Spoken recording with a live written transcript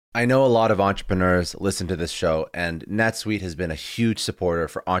I know a lot of entrepreneurs listen to this show, and NetSuite has been a huge supporter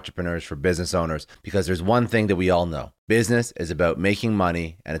for entrepreneurs, for business owners, because there's one thing that we all know. Business is about making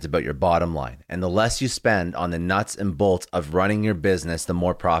money, and it's about your bottom line. And the less you spend on the nuts and bolts of running your business, the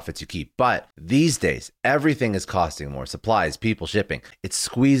more profits you keep. But these days, everything is costing more. Supplies, people, shipping. It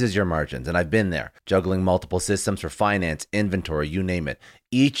squeezes your margins, and I've been there, juggling multiple systems for finance, inventory, you name it,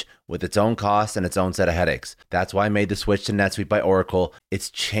 each with its own costs and its own set of headaches. That's why I made the switch to NetSuite by Oracle. It's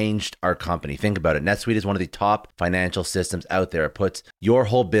changed our company. Think about it. NetSuite is one of the top financial systems out there. It puts your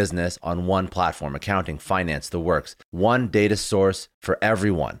whole business on one platform: accounting, finance, the works. One data source for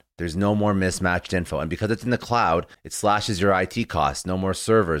everyone. There's no more mismatched info. And because it's in the cloud, it slashes your IT costs. No more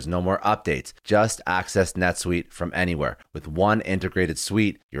servers, no more updates. Just access NetSuite from anywhere. With one integrated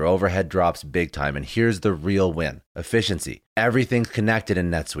suite, your overhead drops big time. And here's the real win: efficiency. Everything's connected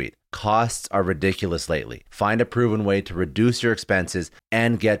in NetSuite. Costs are ridiculous lately. Find a proven way to reduce your expenses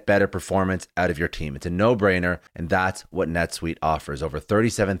and get better performance out of your team. It's a no-brainer, and that's what NetSuite offers. Over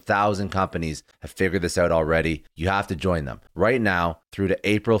 37,000 companies have figured this out already. You have to join them. Right now, through to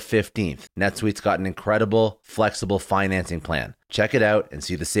April 15th, NetSuite's got an incredible, flexible financing plan. Check it out and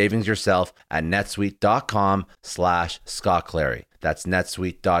see the savings yourself at netsuite.com/Scott Clary. That's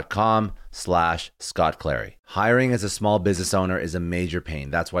netsuite.com/Scott Clary. Hiring as a small business owner is a major pain.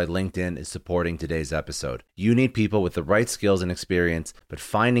 That's why LinkedIn is supporting today's episode. You need people with the right skills and experience, but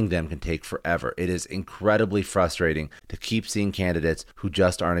finding them can take forever. It is incredibly frustrating to keep seeing candidates who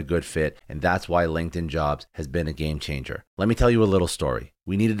just aren't a good fit, and that's why LinkedIn Jobs has been a game changer. Let me tell you a little story.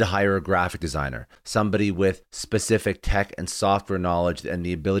 We needed to hire a graphic designer, somebody with specific tech and software knowledge and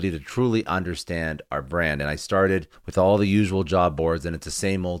the ability to truly understand our brand. And I started with all the usual job boards, and it's the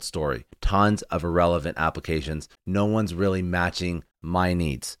same old story. Tons of irrelevant applications. No one's really matching my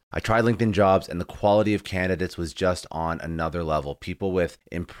needs. I tried LinkedIn Jobs, and the quality of candidates was just on another level. People with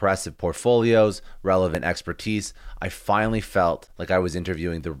impressive portfolios, relevant expertise. I finally felt like I was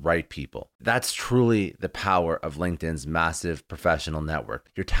interviewing the right people. That's truly the power of LinkedIn's massive professional network.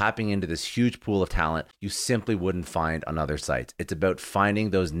 You're tapping into this huge pool of talent you simply wouldn't find on other sites. It's about finding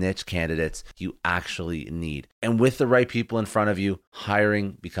those niche candidates you actually need. And with the right people in front of you,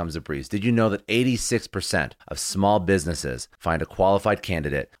 hiring becomes a breeze. Did you know that 86% of small businesses find a qualified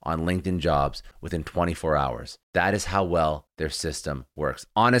candidate on LinkedIn Jobs within 24 hours? That is how well their system works.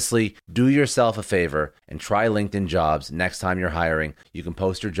 Honestly, do yourself a favor and try LinkedIn Jobs next time you're hiring. You can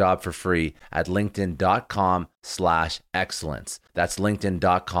post your job for free at linkedin.com/excellence. That's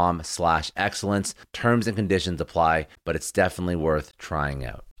linkedin.com/excellence. Terms and conditions apply, but it's definitely worth trying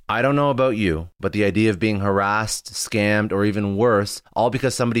out. I don't know about you, but the idea of being harassed, scammed, or even worse, all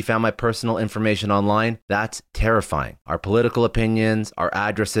because somebody found my personal information online, that's terrifying. Our political opinions, our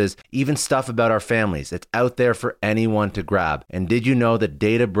addresses, even stuff about our families, it's out there for anyone to grab. And did you know that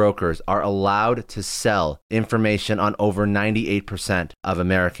data brokers are allowed to sell information on over 98% of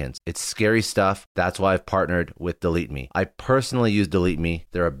Americans? It's scary stuff. That's why I've partnered with Delete Me. I personally use Delete Me.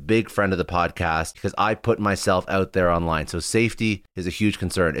 They're a big friend of the podcast because I put myself out there online. So safety is a huge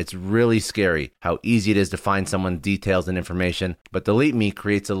concern. It's really scary how easy it is to find someone's details and information, but Delete Me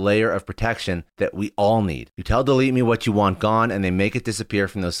creates a layer of protection that we all need. You tell Delete Me what you want gone, and they make it disappear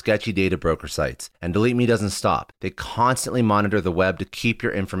from those sketchy data broker sites. And Delete Me doesn't stop. They constantly monitor the web to keep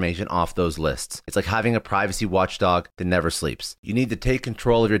your information off those lists. It's like having a privacy watchdog that never sleeps. You need to take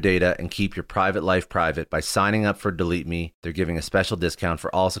control of your data and keep your private life private by signing up for Delete Me. They're giving a special discount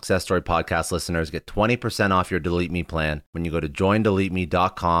for all Success Story podcast listeners. Get 20% off your Delete Me plan when you go to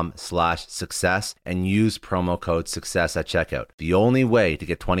joindeleteme.com/success and use promo code success at checkout. The only way to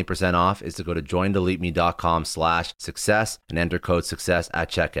get 20% off is to go to joindeleteme.com/success and enter code success at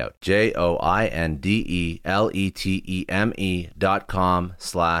checkout.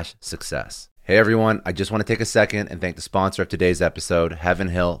 joindeleteme.com/success. Hey everyone, I just want to take a second and thank the sponsor of today's episode, Heaven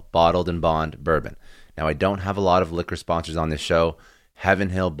Hill Bottled and Bond Bourbon. Now, I don't have a lot of liquor sponsors on this show. Heaven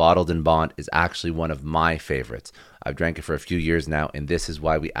Hill Bottled and Bond is actually one of my favorites. I've drank it for a few years now, and this is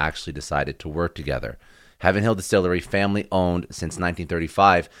why we actually decided to work together. Heaven Hill Distillery, family owned since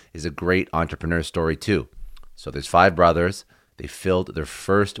 1935, is a great entrepreneur story too. So there's 5 brothers. They filled their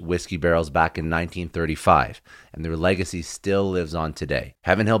first whiskey barrels back in 1935, and their legacy still lives on today.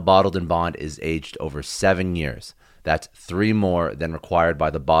 Heaven Hill Bottled and Bond is aged over 7 years. That's 3 more than required by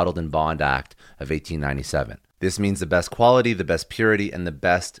the Bottled and Bond Act of 1897. This means the best quality, the best purity, and the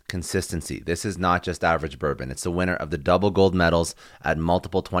best consistency. This is not just average bourbon. It's the winner of the double gold medals at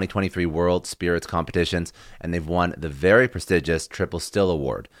multiple 2023 World Spirits competitions, and they've won the very prestigious Triple Still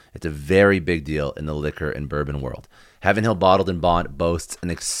Award. It's a very big deal in the liquor and bourbon world. Heaven Hill Bottled in Bond boasts an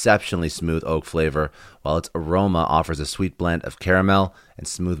exceptionally smooth oak flavor, while its aroma offers a sweet blend of caramel and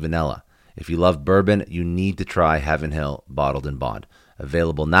smooth vanilla. If you love bourbon, you need to try Heaven Hill Bottled in Bond.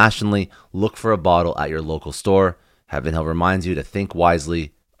 Available nationally, look for a bottle at your local store. Heaven Hill reminds you to think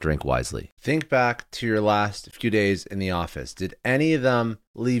wisely, drink wisely. Think back to your last few days in the office. Did any of them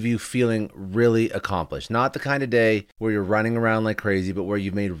leave you feeling really accomplished? Not the kind of day where you're running around like crazy, but where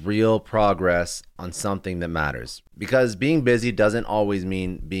you've made real progress on something that matters. Because being busy doesn't always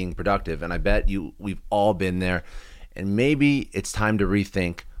mean being productive, and I bet we've all been there. And maybe it's time to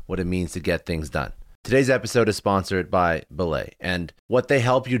rethink what it means to get things done. Today's episode is sponsored by Belay, and what they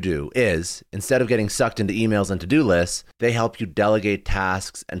help you do is, instead of getting sucked into emails and to-do lists, they help you delegate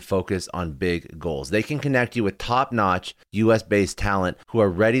tasks and focus on big goals. They can connect you with top-notch US-based talent who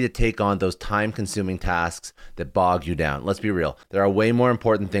are ready to take on those time-consuming tasks that bog you down. Let's be real. There are way more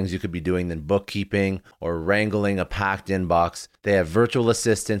important things you could be doing than bookkeeping or wrangling a packed inbox. They have virtual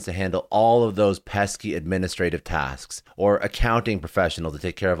assistants to handle all of those pesky administrative tasks, or accounting professionals to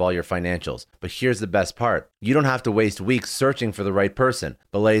take care of all your financials. But here's the best part. You don't have to waste weeks searching for the right person.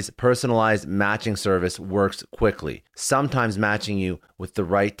 Belay's personalized matching service works quickly, sometimes matching you with the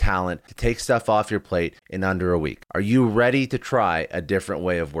right talent to take stuff off your plate in under a week. Are you ready to try a different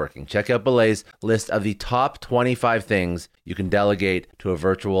way of working? Check out Belay's list of the top 25 things you can delegate to a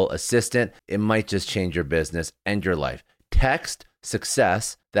virtual assistant. It might just change your business and your life. Text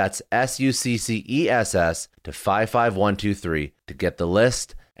SUCCESS, that's SUCCESS, to 55123 to get the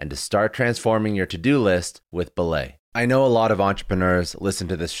list and to start transforming your to-do list with Belay. I know a lot of entrepreneurs listen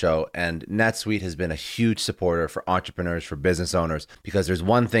to this show, and NetSuite has been a huge supporter for entrepreneurs, for business owners, because there's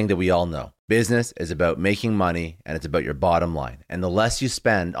one thing that we all know. Business is about making money, and it's about your bottom line. And the less you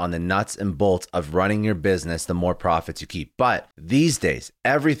spend on the nuts and bolts of running your business, the more profits you keep. But these days,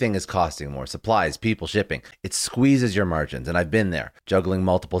 everything is costing more. Supplies, people, shipping. It squeezes your margins, and I've been there, juggling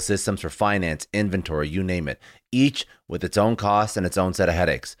multiple systems for finance, inventory, you name it, each with its own costs and its own set of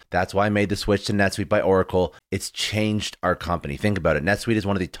headaches. That's why I made the switch to NetSuite by Oracle. It's changed our company. Think about it. NetSuite is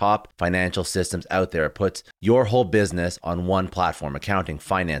one of the top financial systems out there. It puts your whole business on one platform: accounting,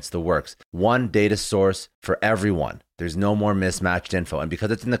 finance, the works. One data source for everyone. There's no more mismatched info. And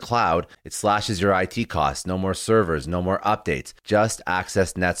because it's in the cloud, it slashes your IT costs. No more servers, no more updates. Just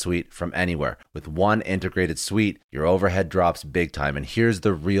access NetSuite from anywhere. With one integrated suite, your overhead drops big time. And here's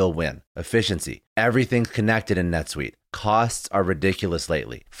the real win: efficiency. Everything's connected in NetSuite. Costs are ridiculous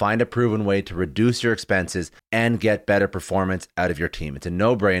lately. Find a proven way to reduce your expenses and get better performance out of your team. It's a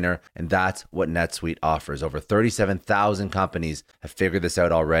no-brainer, and that's what NetSuite offers. Over 37,000 companies have figured this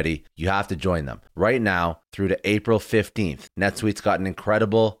out already. You have to join them. Right now, through to April 15th, NetSuite's got an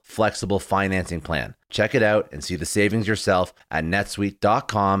incredible, flexible financing plan. Check it out and see the savings yourself at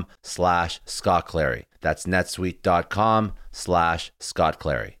netsuite.com/Scott Clary. That's netsuite.com/Scott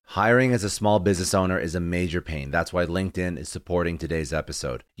Clary. Hiring as a small business owner is a major pain. That's why LinkedIn is supporting today's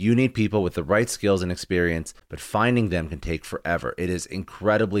episode. You need people with the right skills and experience, but finding them can take forever. It is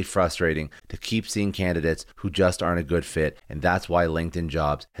incredibly frustrating to keep seeing candidates who just aren't a good fit, and that's why LinkedIn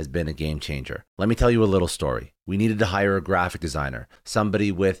Jobs has been a game changer. Let me tell you a little story. We needed to hire a graphic designer,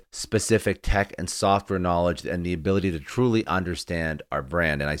 somebody with specific tech and software knowledge and the ability to truly understand our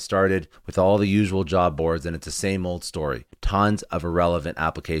brand. And I started with all the usual job boards, and it's the same old story. Tons of irrelevant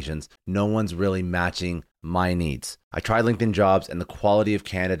applications. No one's really matching my needs. I tried LinkedIn Jobs, and the quality of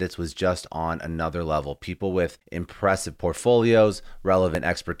candidates was just on another level. People with impressive portfolios, relevant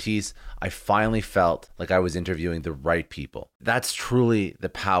expertise. I finally felt like I was interviewing the right people. That's truly the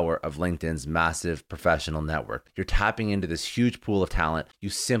power of LinkedIn's massive professional network. You're tapping into this huge pool of talent you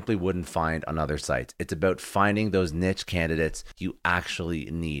simply wouldn't find on other sites. It's about finding those niche candidates you actually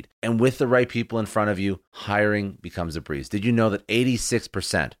need. And with the right people in front of you, hiring becomes a breeze. Did you know that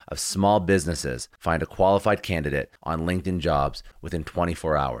 86% of small businesses find a qualified candidate on LinkedIn Jobs within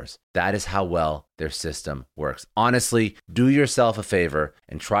 24 hours? That is how well their system works. Honestly, do yourself a favor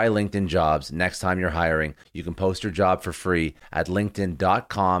and try LinkedIn Jobs next time you're hiring. You can post your job for free at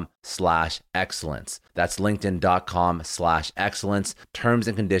linkedin.com/excellence. That's linkedin.com/excellence. Terms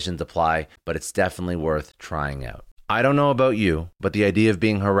and conditions apply, but it's definitely worth trying out. I don't know about you, but the idea of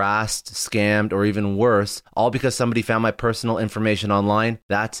being harassed, scammed, or even worse, all because somebody found my personal information online,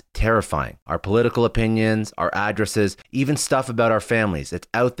 that's terrifying. Our political opinions, our addresses, even stuff about our families, it's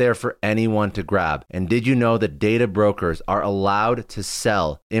out there for anyone to grab. And did you know that data brokers are allowed to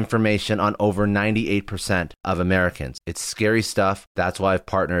sell information on over 98% of Americans? It's scary stuff. That's why I've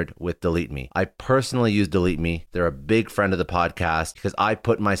partnered with Delete Me. I personally use Delete Me. They're a big friend of the podcast because I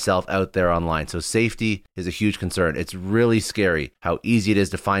put myself out there online. So safety is a huge concern. It's really scary how easy it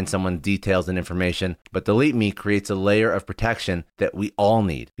is to find someone's details and information, but Delete Me creates a layer of protection that we all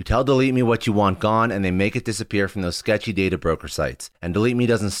need. You tell Delete Me what you want gone, and they make it disappear from those sketchy data broker sites. And Delete Me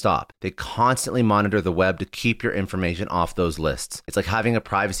doesn't stop. They constantly monitor the web to keep your information off those lists. It's like having a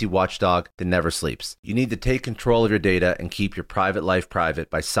privacy watchdog that never sleeps. You need to take control of your data and keep your private life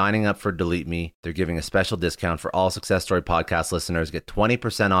private by signing up for Delete Me. They're giving a special discount for all Success Story podcast listeners. Get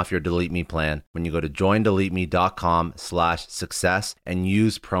 20% off your Delete Me plan when you go to joindeleteme.com/success and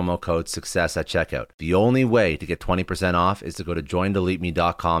use promo code success at checkout. The only way to get 20% off is to go to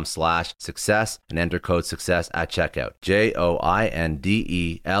joindeleteme.com/success and enter code success at checkout.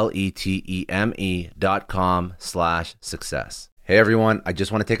 joindeleteme.com/success. Hey everyone, I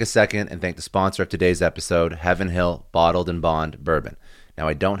just want to take a second and thank the sponsor of today's episode, Heaven Hill Bottled and Bond Bourbon. Now,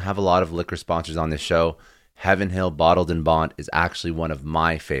 I don't have a lot of liquor sponsors on this show. Heaven Hill Bottled and Bond is actually one of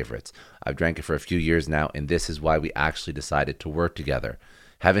my favorites. I've drank it for a few years now, and this is why we actually decided to work together.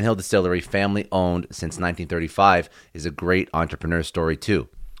 Heaven Hill Distillery, family owned since 1935, is a great entrepreneur story too.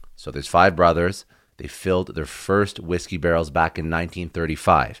 So there's 5 brothers. They filled their first whiskey barrels back in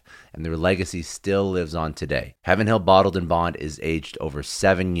 1935, and their legacy still lives on today. Heaven Hill Bottled and Bond is aged over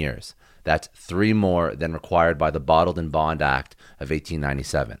 7 years. That's 3 more than required by the Bottled and Bond Act of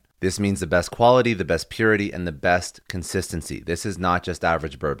 1897. This means the best quality, the best purity, and the best consistency. This is not just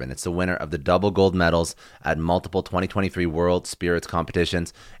average bourbon. It's the winner of the double gold medals at multiple 2023 World Spirits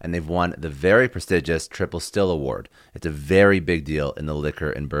competitions, and they've won the very prestigious Triple Still Award. It's a very big deal in the liquor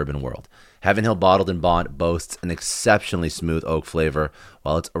and bourbon world. Heaven Hill Bottled and Bond boasts an exceptionally smooth oak flavor,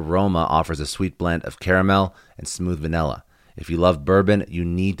 while its aroma offers a sweet blend of caramel and smooth vanilla. If you love bourbon, you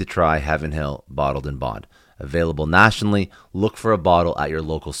need to try Heaven Hill Bottled and Bond. Available nationally, look for a bottle at your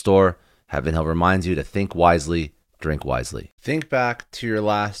local store. Heaven Hill reminds you to think wisely, drink wisely. Think back to your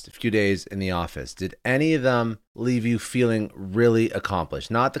last few days in the office. Did any of them leave you feeling really accomplished?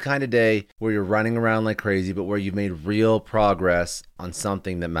 Not the kind of day where you're running around like crazy, but where you've made real progress on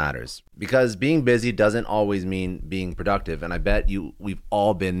something that matters. Because being busy doesn't always mean being productive, and I bet we've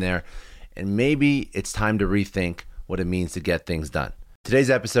all been there. And maybe it's time to rethink what it means to get things done.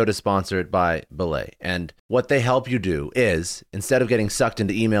 Today's episode is sponsored by Belay, and what they help you do is, instead of getting sucked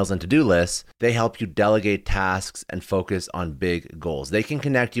into emails and to-do lists, they help you delegate tasks and focus on big goals. They can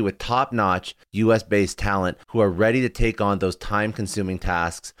connect you with top-notch US-based talent who are ready to take on those time-consuming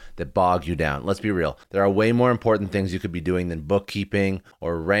tasks that bog you down. Let's be real. There are way more important things you could be doing than bookkeeping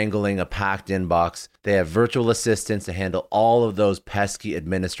or wrangling a packed inbox. They have virtual assistants to handle all of those pesky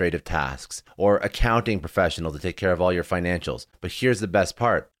administrative tasks, or accounting professional to take care of all your financials. But here's the best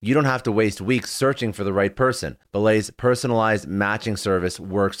part. You don't have to waste weeks searching for the right person. Belay's personalized matching service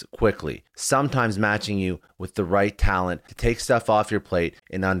works quickly, sometimes matching you with the right talent to take stuff off your plate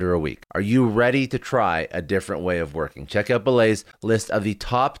in under a week. Are you ready to try a different way of working? Check out Belay's list of the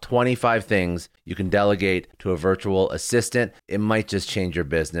top 25 things you can delegate to a virtual assistant. It might just change your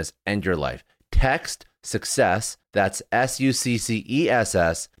business and your life. Text SUCCESS, that's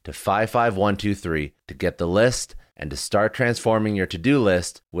SUCCESS, to 55123 to get the list and to start transforming your to-do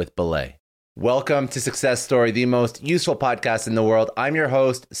list with Belay. Welcome to Success Story, the most useful podcast in the world. I'm your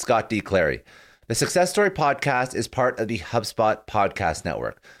host, Scott D. Clary. The Success Story podcast is part of the HubSpot Podcast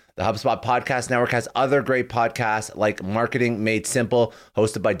Network. The HubSpot Podcast Network has other great podcasts like Marketing Made Simple,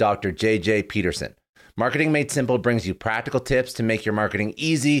 hosted by Dr. JJ Peterson. Marketing Made Simple brings you practical tips to make your marketing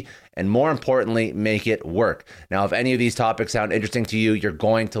easy and, more importantly, make it work. Now, if any of these topics sound interesting to you, you're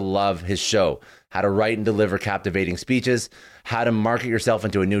going to love his show. How to write and deliver captivating speeches, how to market yourself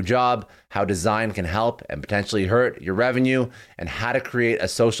into a new job, how design can help and potentially hurt your revenue, and how to create a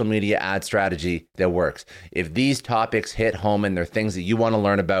social media ad strategy that works. If these topics hit home and they're things that you want to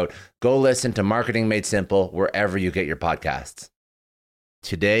learn about, go listen to Marketing Made Simple wherever you get your podcasts.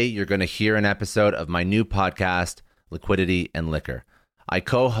 Today, you're going to hear an episode of my new podcast, Liquidity and Liquor. I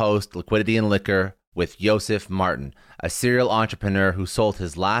co-host Liquidity and Liquor with Yosef Martin, a serial entrepreneur who sold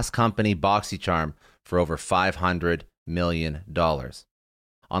his last company, BoxyCharm, for over $500 million.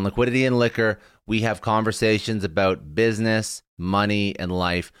 On Liquidity and Liquor, we have conversations about business, money, and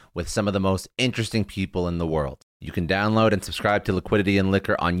life with some of the most interesting people in the world. You can download and subscribe to Liquidity and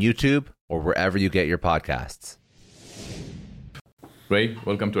Liquor on YouTube or wherever you get your podcasts. Ray,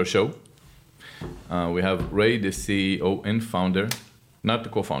 welcome to our show. We have Ray, the CEO and founder, not the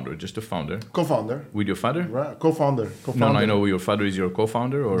co-founder, just the founder. Co-founder. With your father? Right. Co-founder. No, I know your father is your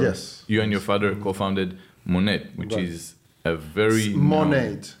co-founder, or yes. You and your father co-founded Monat, which is a very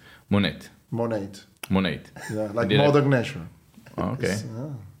Monat. Monat. Yeah, like Mother Nature. Oh, okay.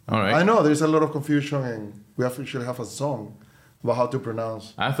 All right. I know there's a lot of confusion, and we actually have a song about how to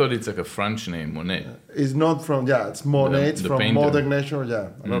pronounce. I thought it's like a French name, Monet. It's not from, it's Monet, the from painter. Mother Nature,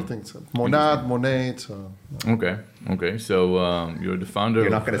 I don't think so. Monat, Monet. Okay. So you're the founder. You're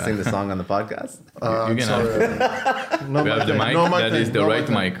not going to sing the song on the podcast? You can sorry. we have the mic. That is the right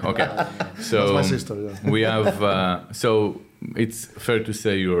mic. Okay. So that's my sister, yeah. We have, so it's fair to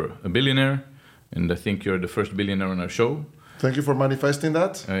say you're a billionaire, and I think you're the first billionaire on our show. Thank you for manifesting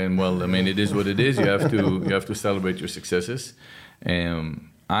that. And well, I mean, it is what it is. You have to celebrate your successes.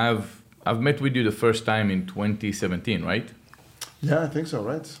 I've met with you the first time in 2017, right? Yeah, I think so,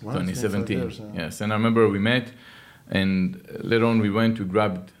 right? Wow, 2017. Years, Yes, and I remember we met, and later on we went to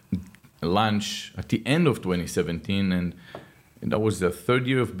grab lunch at the end of 2017, and that was the third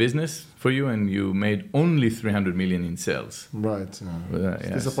year of business for you, and you made only 300 million in sales. Right.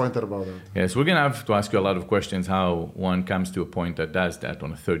 Yes. Disappointed about that. Yes, we're going to have to ask you a lot of questions how one comes to a point that does that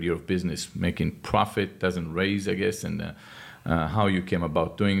on a third year of business, making profit, doesn't raise, I guess, and how you came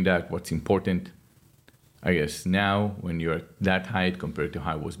about doing that, what's important, I guess, now when you're at that height compared to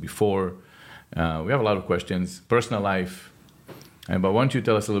how it was before. We have a lot of questions, personal life, but why don't you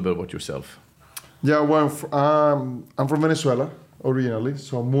tell us a little bit about yourself? Yeah, well, I'm from Venezuela originally,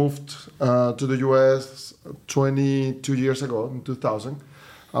 so I moved to the US 22 years ago, in 2000.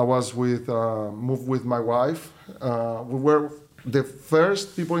 I was moved with my wife. We were the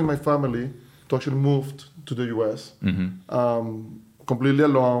first people in my family to actually move to the US, completely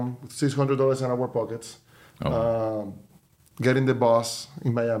alone, with $600 in our pockets. Getting the bus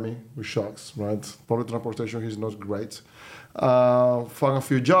in Miami with shocks, right? Public transportation is not great. Found a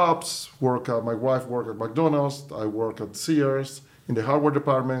few jobs. My wife worked at McDonald's. I worked at Sears in the hardware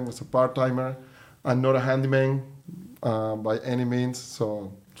department as a part-timer. I'm not a handyman by any means,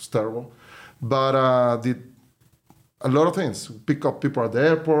 so it's terrible. But did a lot of things. Pick up people at the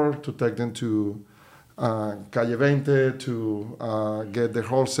airport to take them to Calle 20 to get the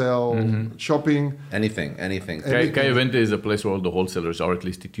wholesale shopping. Anything. Calle 20 is a place where all the wholesalers are, at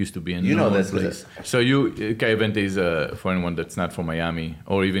least it used to be. You know this place. So Calle 20 is, for anyone that's not from Miami,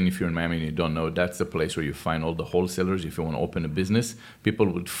 or even if you're in Miami and you don't know, that's the place where you find all the wholesalers. If you want to open a business, people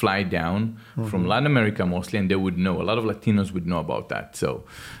would fly down from Latin America mostly, and they would know. A lot of Latinos would know about that. So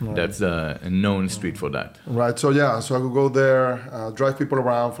that's a known street for that. Right. So I would go there, drive people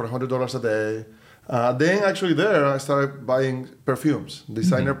around for $100 a day. Then actually there, I started buying perfumes,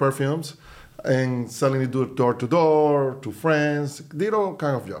 designer perfumes, and selling it door to door, to friends, did all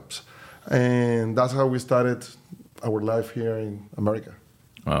kind of jobs. And that's how we started our life here in America.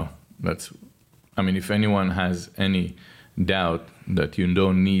 Wow. If anyone has any doubt that you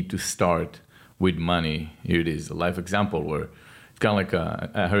don't need to start with money, here it is, a life example where it's kind of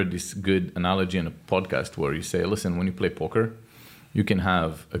like I heard this good analogy in a podcast where you say, listen, when you play poker, you can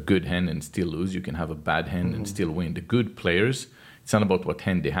have a good hand and still lose. You can have a bad hand and still win. The good players, it's not about what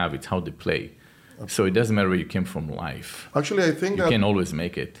hand they have, it's how they play. So it doesn't matter where you came from life. Actually, I think you can always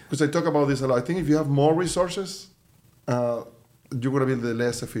make it. Because I talk about this a lot. I think if you have more resources, you're going to be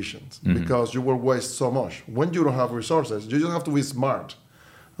less efficient because you will waste so much. When you don't have resources, you just have to be smart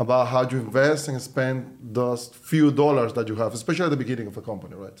about how you invest and spend those few dollars that you have, especially at the beginning of a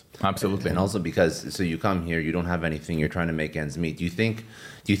company, right? Absolutely. And also because, so you come here, you don't have anything, you're trying to make ends meet. Do you think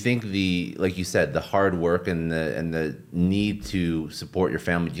the, like you said, the hard work and the need to support your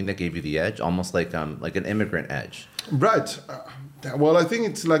family, do you think that gave you the edge? Almost like an immigrant edge? Right. Well, I think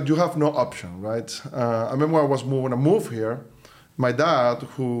it's like you have no option, right? I remember when I moved here, my dad,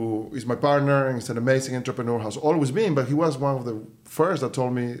 who is my partner and is an amazing entrepreneur, has always been, but he was one of the first that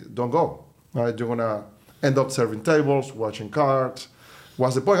told me, don't go. Right? You're going to end up serving tables, watching cards.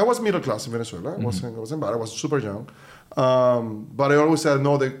 What's the point? I was middle class in Venezuela. I wasn't bad. I was super young. But I always said,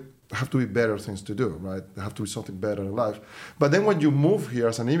 no, there have to be better things to do, right? There have to be something better in life. But then when you move here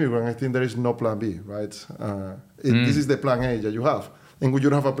as an immigrant, I think there is no plan B, right? This is the plan A that you have. And when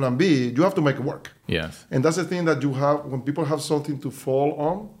you don't have a plan B, you have to make it work. Yes. And that's the thing that you have, when people have something to fall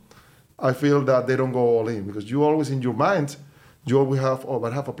on, I feel that they don't go all in. Because you always, in your mind, you always have,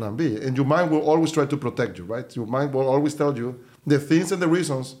 but I have a plan B. And your mind will always try to protect you, right? Your mind will always tell you the things and the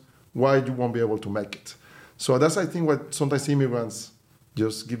reasons why you won't be able to make it. So that's, I think, what sometimes immigrants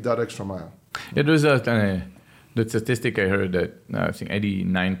just give that extra mile. It was the statistic I heard that I think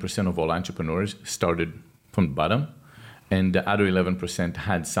 89% of all entrepreneurs started from the bottom. and the other 11%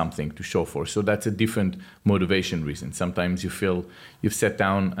 had something to show for. So that's a different motivation reason. Sometimes you feel you've sat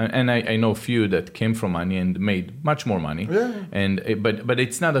down, and I know a few that came from money and made much more money. Yeah. But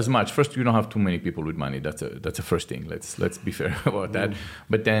it's not as much. First, you don't have too many people with money. That's a first thing. Let's be fair about that.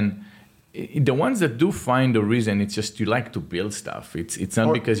 But then the ones that do find a reason, it's just you like to build stuff. It's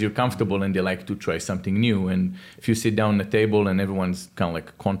not because you're comfortable and they like to try something new. And if you sit down at a table and everyone's kind of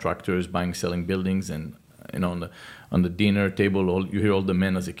like contractors buying, selling buildings, and on the dinner table, you hear all the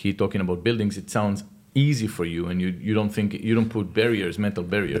men as a kid talking about buildings. It sounds easy for you, and you don't put barriers, mental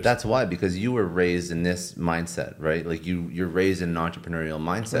barriers. But that's why, because you were raised in this mindset, right? Like you're raised in an entrepreneurial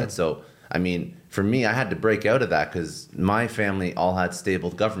mindset. Right. So, I mean, for me, I had to break out of that because my family all had stable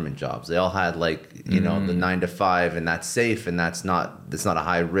government jobs. They all had the 9 to 5, and that's safe, and that's not a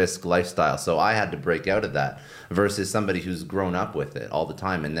high risk lifestyle. So I had to break out of that versus somebody who's grown up with it all the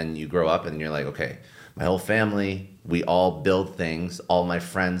time. And then you grow up and you're like, okay, my whole family, we all build things. All my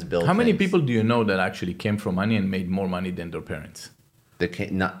friends build things. How many people do you know that actually came from money and made more money than their parents?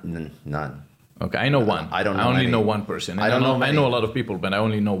 None. Okay, I know one. I don't know I only any. know one person. I don't know many. I know a lot of people, but I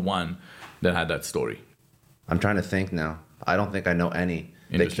only know one that had that story. I'm trying to think now. I don't think I know any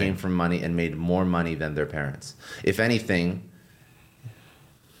that came from money and made more money than their parents. If anything,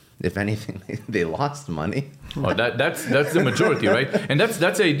 they lost money. Oh, that's the majority, right? And that's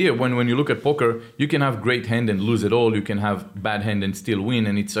the idea. When you look at poker, you can have great hand and lose it all. You can have bad hand and still win.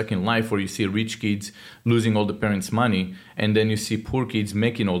 And it's like in life where you see rich kids losing all the parents' money, and then you see poor kids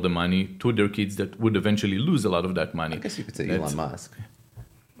making all the money to their kids that would eventually lose a lot of that money. I guess you could say Elon Musk.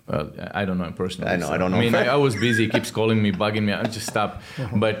 Well, I don't know him personally. I know. I don't know. I mean, I was busy. He keeps calling me, bugging me. I just stop.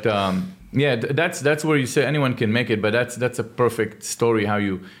 But yeah, that's where you say anyone can make it. But that's a perfect story how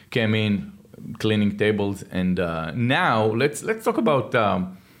you came in, cleaning tables, and now let's talk about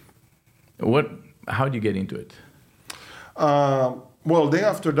how do you get into it? Well, then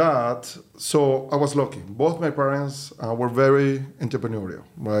after that, so I was lucky. Both my parents were very entrepreneurial,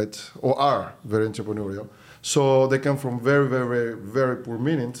 right? Or are very entrepreneurial. So they come from very, very, very poor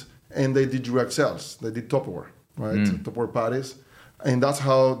means, and they did direct sales. They did Tupperware, right? Tupperware parties. And that's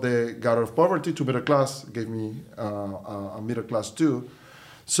how they got out of poverty to middle class, gave me a middle class too.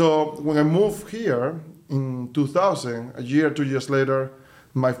 So when I moved here in 2000, a year, 2 years later,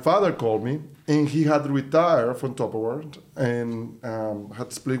 my father called me, and he had retired from Tupperware and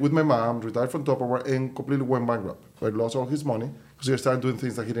had split with my mom, retired from Tupperware, and completely went bankrupt. So he lost all his money because he started doing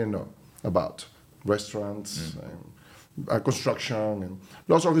things that he didn't know about. Restaurants, construction, and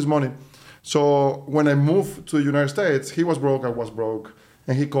lost all his money. So when I moved to the United States, he was broke, I was broke,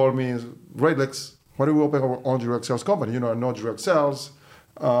 and he called me, Ray, why don't we open our own direct sales company? I know direct sales,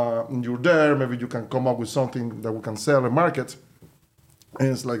 you're there, maybe you can come up with something that we can sell and market. And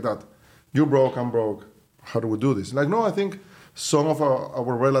it's like that. You're broke, I'm broke. How do we do this? Like, no, I think some of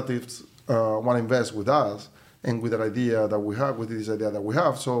our relatives want to invest with us and with that idea that we have, with this idea that we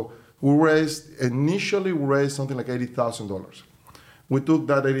have. So initially we raised something like $80,000. We took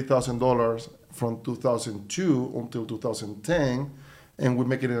that $80,000 from 2002 until 2010, and we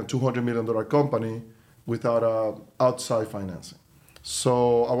make it in a $200 million company without outside financing.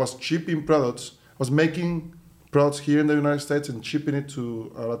 So I was shipping products. I was making products here in the United States and shipping it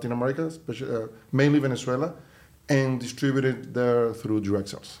to Latin America, especially, mainly Venezuela, and distributed there through direct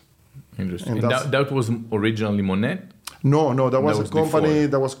sales. Interesting. And that was originally Monet? No, that was a company before.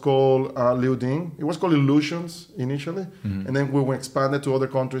 That was called Liu Ding. It was called Illusions initially, and then we expanded to other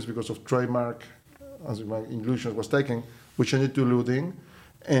countries because of trademark, as my Illusions was taken. We changed it to Liu Ding,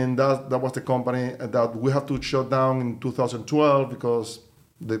 and that was the company that we had to shut down in 2012 because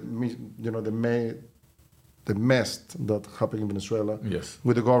the mess that happened in Venezuela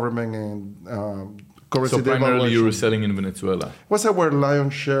with the government and currency. So primarily you were selling in Venezuela. What's our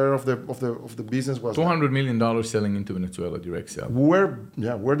lion's share of the business was? $200 million selling into Venezuela direct sale. We're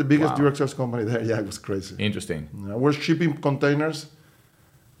the biggest direct sales company there. Yeah, it was crazy. Interesting. We're shipping containers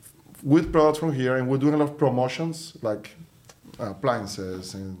with products from here, and we're doing a lot of promotions like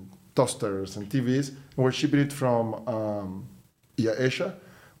appliances and toasters and TVs. And we're shipping it from Asia.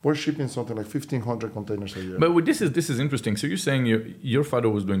 We're shipping something like 1,500 containers a year. But this is interesting. So you're saying your father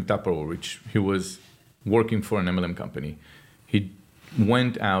was doing Tupperware, which he was working for an MLM company. He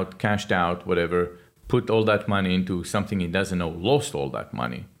went out, cashed out, whatever, put all that money into something he doesn't know, lost all that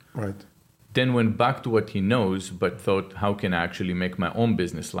money. Right. Then went back to what he knows, but thought, how can I actually make my own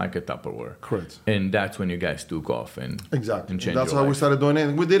business like a Tupperware? Correct. And that's when you guys took off and exactly. And changed that's your how life. we started doing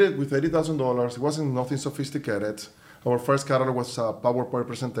it. We did it with $80,000. It wasn't nothing sophisticated. Our first catalog was a PowerPoint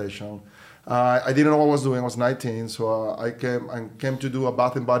presentation. I didn't know what I was doing. I was 19, so I came to do a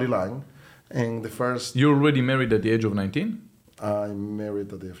bath and body line. And the first, You're already married at the age of 19? I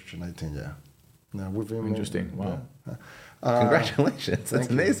married at the age of 19, yeah. No, we've been Interesting. Wow. Congratulations. That's Thank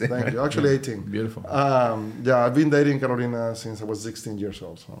you, amazing. Thank you. Actually, 18. Beautiful. Yeah, I've been dating Carolina since I was 16 years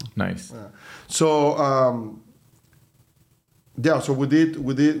old. So. Nice. Yeah. So so we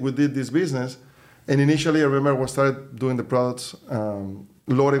did this business, and initially I remember we started doing the products,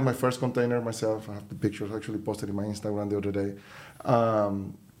 loading my first container myself. I have the pictures actually posted in my Instagram the other day.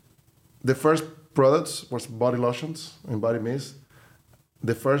 The first products was body lotions and body mist.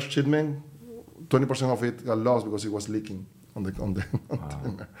 The first shipment, 20% of it got lost because it was leaking on the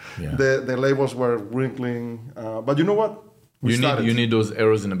container. Yeah. The labels were wrinkling, but you know what? You need those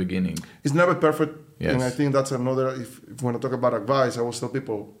errors in the beginning. It's never perfect. Yes. And I think that's another, if we want to talk about advice, I always tell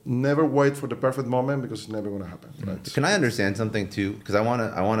people, never wait for the perfect moment because it's never going to happen. Right? Can I understand something too? Because I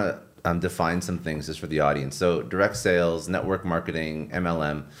want to define some things just for the audience. So direct sales, network marketing,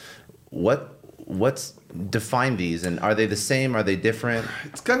 MLM. What's define these, and are they the same? Are they different?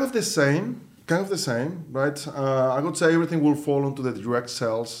 It's kind of the same, right? I would say everything will fall into the direct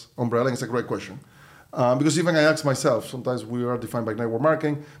sales umbrella. And it's a great question. Because even I ask myself, sometimes we are defined by network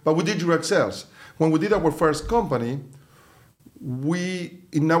marketing, but we did direct sales. When we did our first company,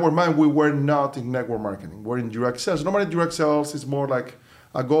 in our mind, we were not in network marketing. We're in direct sales. Normally, direct sales is more like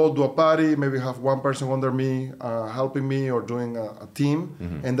I go to a party, maybe have one person under me, helping me or doing a team,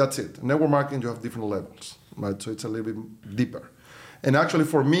 and that's it. Network marketing, you have different levels, right? So it's a little bit deeper. And actually,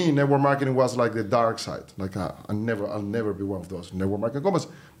 for me, network marketing was like the dark side. Like I'll never be one of those network marketing companies,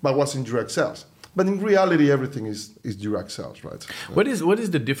 but was in direct sales. But in reality, everything is direct sales, right? What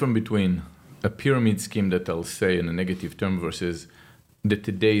is the difference between a pyramid scheme that I'll say in a negative term versus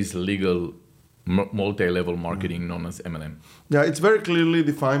today's legal multi-level marketing known as MLM? Yeah, it's very clearly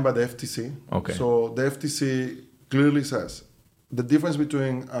defined by the FTC. Okay. So the FTC clearly says the difference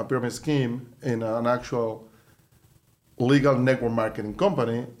between a pyramid scheme and an actual legal network marketing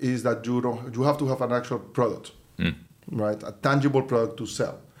company is that you have to have an actual product, right? A tangible product to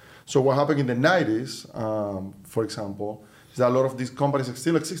sell. So what happened in the 90s, for example, is that a lot of these companies are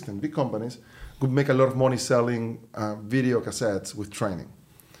still existing, big companies, could make a lot of money selling video cassettes with training.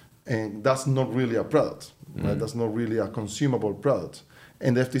 And that's not really a product, right? That's not really a consumable product.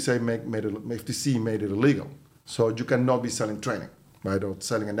 And the FTC made it illegal. So you cannot be selling training, right? Or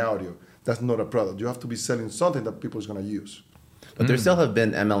selling an audio. That's not a product. You have to be selling something that people is going to use. But there still have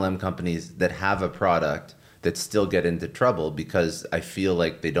been MLM companies that have a product that still get into trouble because I feel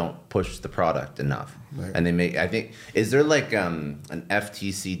like they don't push the product enough. Right. And I think, is there like an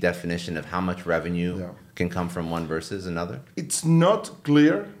FTC definition of how much revenue can come from one versus another? It's not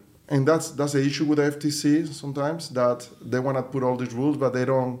clear, and that's the issue with the FTC sometimes, that they want to put all these rules, but they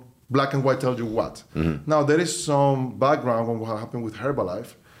don't black and white tell you what. Now, there is some background on what happened with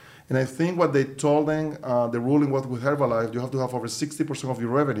Herbalife, and I think what they told them, the ruling was with Herbalife, you have to have over 60% of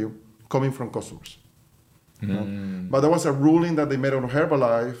your revenue coming from customers. But there was a ruling that they made on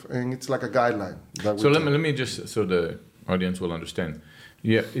Herbalife, and it's like a guideline. So let me just, so the audience will understand.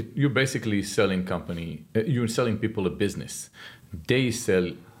 Yeah, you're basically selling you're selling people a business. They sell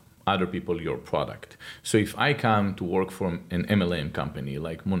other people your product. So if I come to work for an MLM company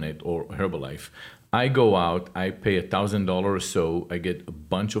like Monet or Herbalife, I go out, I pay $1,000 or so, I get a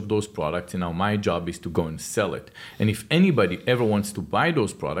bunch of those products, and now my job is to go and sell it. And if anybody ever wants to buy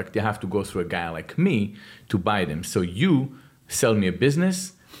those products, they have to go through a guy like me to buy them. So you sell me a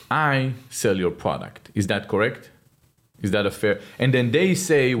business, I sell your product. Is that correct? Is that a fair? And then they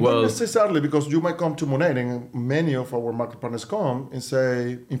say, well... Not necessarily, because you might come to Monet, and many of our market partners come and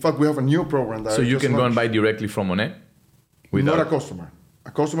say, in fact, we have a new program that... So you can go and buy directly from Monet? Not a customer.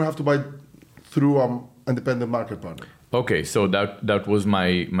 A customer have to buy through an independent market partner. Okay, so that was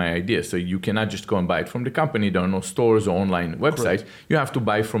my idea. So you cannot just go and buy it from the company. There are no stores or online websites. Correct. You have to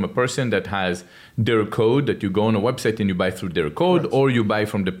buy from a person that has their code, that you go on a website and you buy through their code, or you buy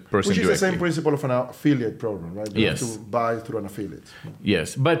from the person directly. Which is the same principle of an affiliate program, right? You have to buy through an affiliate.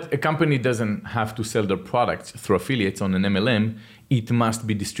 Yes, but a company doesn't have to sell their products through affiliates on an MLM. It must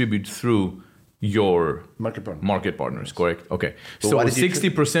be distributed through your market partners, correct? Okay. But so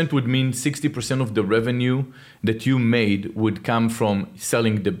 60% would mean 60% of the revenue that you made would come from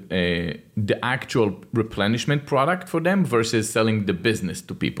selling the actual replenishment product for them versus selling the business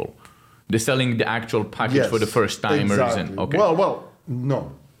to people. They're selling the actual package for the first timers. Exactly. And okay. Well,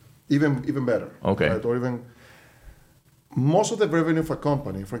 no, even better. Okay. Right? Or even most of the revenue of a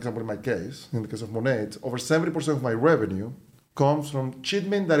company, for example, in my case, in the case of Monet, over 70% of my revenue comes from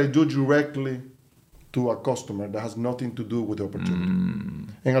shipment that I do directly to a customer that has nothing to do with the opportunity.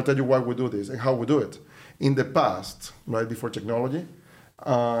 And I'll tell you why we do this and how we do it. In the past, right before technology,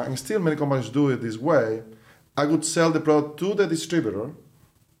 and still many companies do it this way, I would sell the product to the distributor,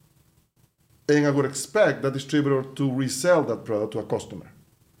 and I would expect the distributor to resell that product to a customer.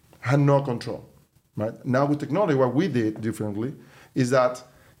 I had no control, right? Now with technology, what we did differently is that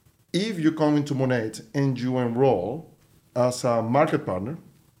if you come into Monade and you enroll as a market partner,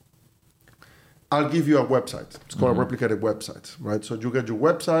 I'll give you a website. It's called a replicated website, right? So you get your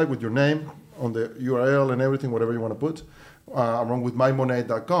website with your name on the URL and everything, whatever you want to put, along with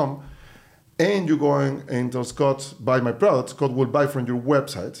mymonade.com. And you go in and tell Scott, buy my product. Scott will buy from your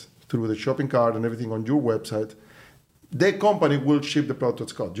website through the shopping cart and everything on your website. The company will ship the product to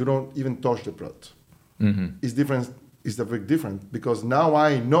Scott. You don't even touch the product. It's different. It's a big difference because now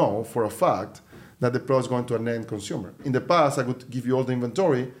I know for a fact that the product is going to an end consumer. In the past, I would give you all the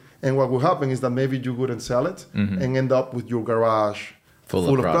inventory, and what would happen is that maybe you wouldn't sell it and end up with your garage full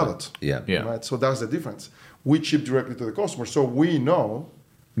of products. Yeah. Right? So that's the difference. We ship directly to the customer, so we know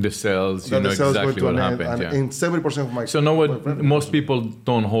the sales, that you know the sales exactly go what to an end, happened. and in 70% of my So know my what? revenue. Most people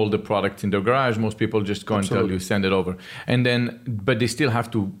don't hold the product in their garage. Most people just go and tell you, send it over, and then, but they still have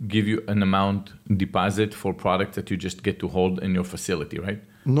to give you an amount deposit for product that you just get to hold in your facility, right?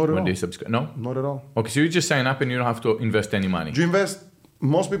 Not at when all. they subscribe. No. Not at all. Okay, so you just sign up and you don't have to invest any money. You invest.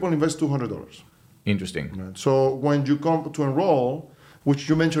 Most people invest $200. Interesting. Right? So when you come to enroll, which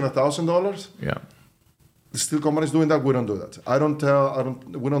you mentioned $1,000, Yeah. still companies doing that. We don't do that.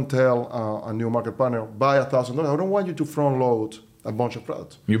 We don't tell a new market partner buy $1,000. I don't want you to front load a bunch of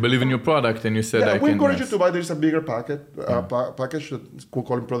products. You believe in your product, and you said I we can. encourage yes. you to buy. There is a bigger package that we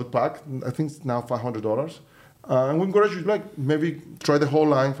call it product pack. I think it's now $500. And we encourage you to maybe try the whole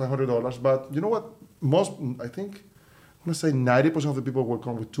line, $500. But you know what? I think I'm gonna say 90% of the people will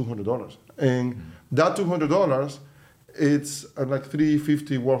come with $200, and that $200, it's like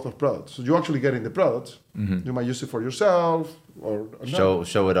 $350 worth of products. So you actually getting the product. You might use it for yourself or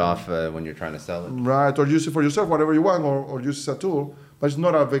Show it off when you're trying to sell it. right, or use it for yourself, whatever you want, or use it as a tool. But it's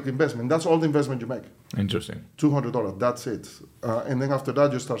not a big investment. That's all the investment you make. Interesting. $200. That's it. And then after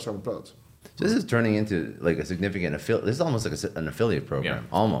that, you start selling products. So this is turning into like a significant affiliate. This is almost like an affiliate program.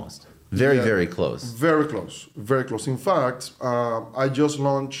 Yeah. Almost. Very, Yeah. very close. Very close. Very close. In fact, I just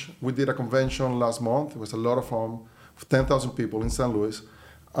launched. We did a convention last month. It was a lot of fun. 10,000 people in St. Louis.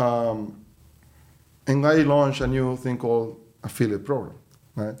 And I launched a new thing called affiliate program.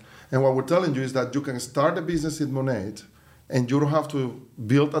 Right? And what we're telling you is that you can start a business in Monade and you don't have to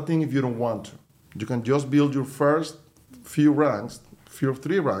build a thing if you don't want to. You can just build your first few or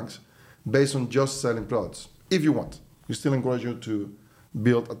 3 ranks, based on just selling products. If you want. We still encourage you to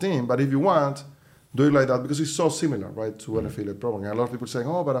build a team, but if you want, do it like that because it's so similar, right, to an affiliate program. And a lot of people saying,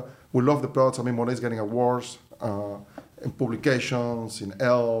 oh, but we love the products. I mean, Monade is getting awards in publications, in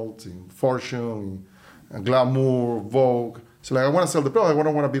Elle, in Fortune, in Glamour, Vogue. So like, I want to sell the product. I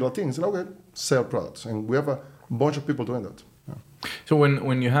don't want to build a team. So okay, sell products. And we have a bunch of people doing that. Yeah. So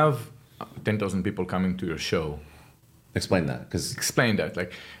when you have 10,000 people coming to your show, Explain that, because explain that.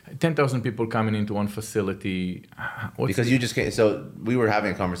 Like 10,000 people coming into one facility. you just came. So we were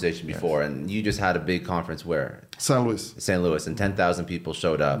having a conversation before, and you just had a big conference where St. Louis. St. Louis, and 10,000 people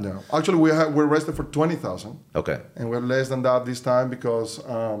showed up. Yeah. Actually, we're arrested for 20,000. Okay. And we're less than that this time because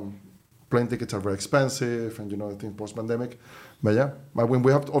plane tickets are very expensive and, I think post-pandemic. But yeah, when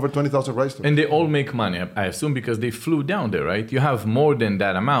we have over 20,000 registered. And they all make money, I assume, because they flew down there, right? You have more than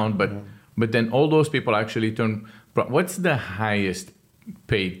that amount, but then all those people actually turn... What's the highest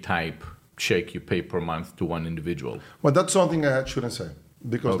paid type check you pay per month to one individual? Well, that's something I shouldn't say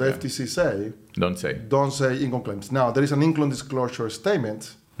because Okay. the FTC say... Don't say. Income claims. Now, there is an income disclosure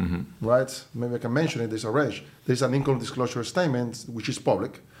statement, right? Maybe I can mention it. There's a range. There's an income disclosure statement, which is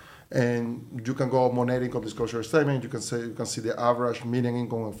public. And you can go Monade income disclosure statement. You can see the average median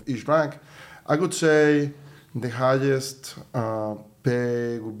income of each rank. I would say the highest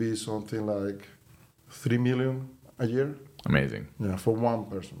pay would be something like $3 million a year. Amazing. Yeah, for one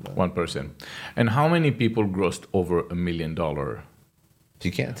person. Right? One person. And how many people grossed over $1 million?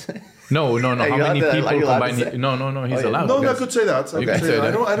 You can't. No. How many people are you allowed to combined? say? No. He's Oh, yeah. allowed. No, I Yes. could say that. You can say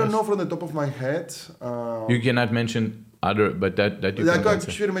that. I don't know from the top of my head. You cannot mention other, but that you I can can't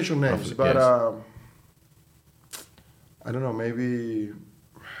answer. should mention names, Roughly, but yes. I don't know, maybe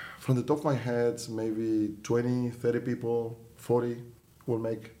from the top of my head, maybe 20, 30 people, 40 will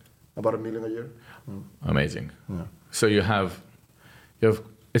make about $1 million a year. Amazing. Yeah. So you have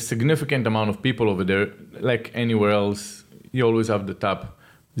a significant amount of people over there. Like anywhere else, you always have the top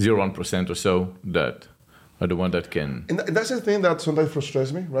 0.1% or so that are the one that can. And that's the thing that sometimes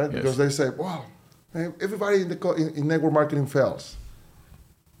frustrates me, right? Yes. Because they say, wow, everybody in network marketing fails.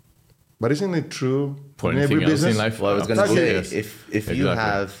 But isn't it true For in anything every else business? in life? Well, I was going to Exactly. say, Yes.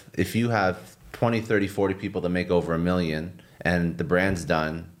 if you have 20, 30, 40 people that make over $1 million, and the brand's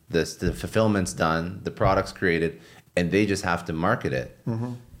done, the fulfillment's done, the product's created, and they just have to market it,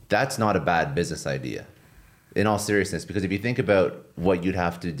 that's not a bad business idea. In all seriousness, because if you think about what you'd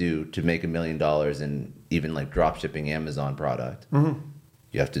have to do to make $1 million in even like drop shipping Amazon product,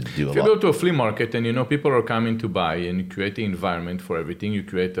 you have to do a If you lot. go to a flea market and you know people are coming to buy, and you create the environment for everything, you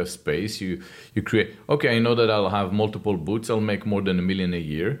create a space, you create, okay, I know that I'll have multiple booths, I'll make more than $1 million a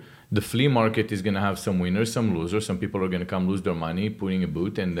year. The flea market is going to have some winners, some losers. Some people are going to come lose their money putting a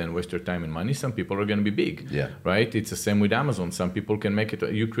booth and then waste their time and money. Some people are going to be big, right? It's the same with Amazon. Some people can make it.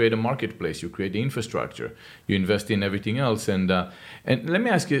 You create a marketplace, you create the infrastructure, you invest in everything else. And let me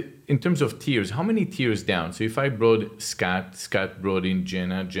ask you, in terms of tiers, how many tiers down? So if I brought Scott brought in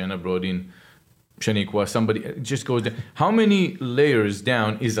Jenna brought in Shaniqua, somebody it just goes down. How many layers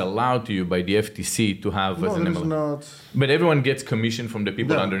down is allowed to you by the FTC to have as an there's MLM? not. But everyone gets commission from the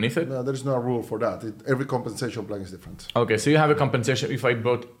people No, underneath it? No, there's no rule for that. Every compensation plan is different. Okay, so you have a compensation. If I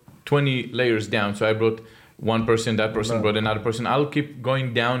brought 20 layers down, so I brought one person, that person brought another person, I'll keep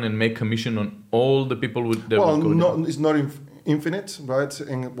going down and make commission on all the people that would go down. It's not infinite, right?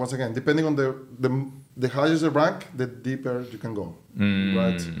 And once again, depending on the higher the rank, the deeper you can go,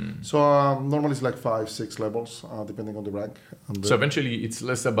 right? So normally it's like 5, 6 levels, depending on the rank. So eventually it's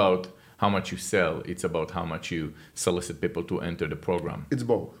less about how much you sell, it's about how much you solicit people to enter the program. It's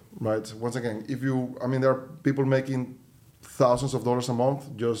both, right? Once again, there are people making thousands of dollars a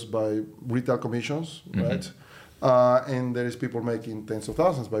month just by retail commissions, right? And there is people making tens of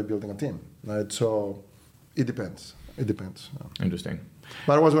thousands by building a team, right? So it depends. It depends. Interesting.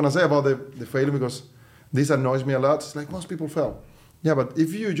 But I was going to say about the failing, because this annoys me a lot. It's like most people fail. Yeah, but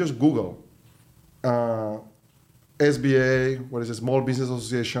if you just Google SBA, what is it, Small Business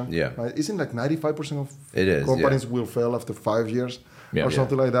Association? Yeah. Right? Isn't like 95% of It companies will fail after 5 years Yeah. or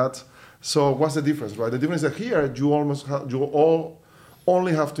something like that? So what's the difference, right? The difference is that here you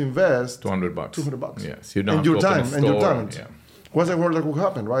only have to invest $200. $200. Yes, you don't and have your to open a time and your store, talent. yeah. What's the word that could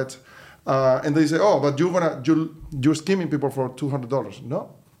happen, right? And they say, oh, but you're scheming people for $200. No,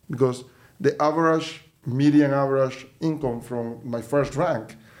 because the median average income from my first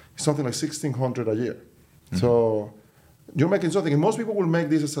rank is something like $1,600 a year. So you're making something, and most people will make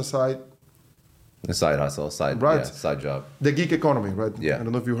this as a side hustle, side job. The gig economy, right? Yeah. I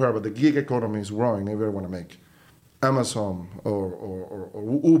don't know if you heard, but the gig economy is growing. Everyone want to make Amazon or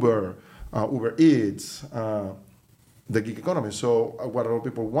Uber, Uber Eats, the gig economy. So what a lot of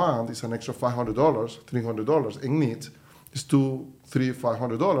people want is an extra $500, $300, and need is $200, $300,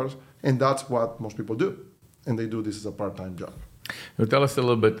 $500, and that's what most people do, and they do this as a part-time job. So tell us a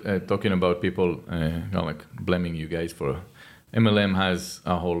little bit, talking about people, kind of like blaming you guys for MLM has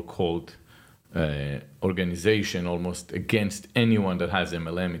a whole cult organization almost against anyone that has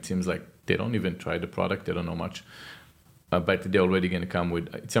MLM. It seems like they don't even try the product, they don't know much, but they're already going to come with,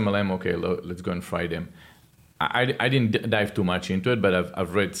 it's MLM, okay, let's go and fry them. I didn't dive too much into it, but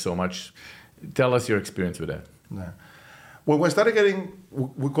I've read so much. Tell us your experience with that. Yeah. When we started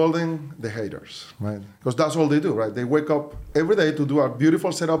we call them the haters, right? Because that's all they do, right? They wake up every day to do a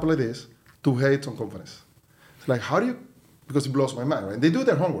beautiful setup like this to hate on companies. It's like, because it blows my mind, right? They do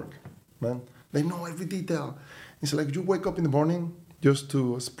their homework, man. They know every detail. It's like you wake up in the morning just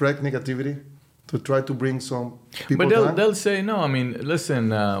to spread negativity, to try to bring some people down. But they'll say, no, I mean, listen,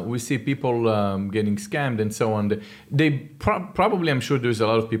 we see people getting scammed and so on. They probably, I'm sure there's a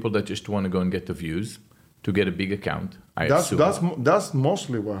lot of people that just want to go and get the views to get a big account, I assume. That's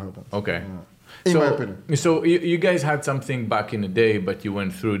mostly what happened. Okay. Yeah. In my opinion. So you guys had something back in the day, but you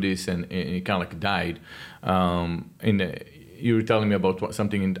went through this and it kind of like died. You were telling me about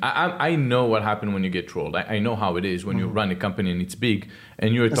something. I know what happened when you get trolled. I know how it is when you run a company and it's big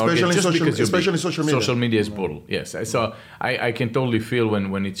and you're a target just because you're big. Social media. Social media is brutal. Yes. So I can totally feel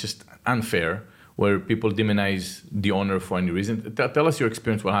when it's just unfair, where people demonize the owner for any reason. Tell us your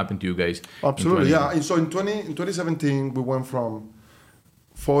experience. What happened to you guys? Absolutely, yeah. And so in 2017, we went from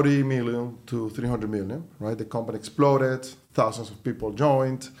 40 million to 300 million, right? The company exploded. Thousands of people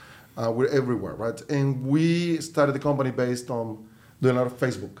joined. We're everywhere, right? And we started the company based on doing a lot of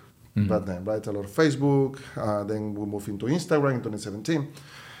Facebook back then, right? A lot of Facebook. Then we moved into Instagram in 2017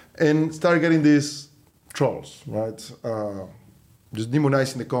 and started getting these trolls, right? Just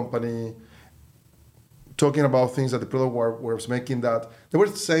demonizing the company, talking about things that the product was making, that they were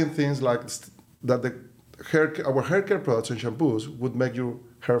saying things like that our hair care products and shampoos would make your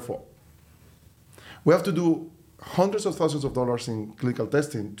hair fall. We have to do hundreds of thousands of dollars in clinical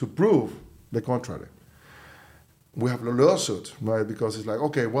testing to prove the contrary. we have a lawsuit, right? Because it's like,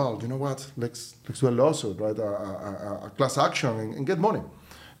 okay, well, you know what? Let's do a lawsuit, right? A class action and get money.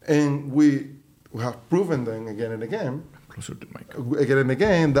 And we have proven then again and again, Closer to Mike. again and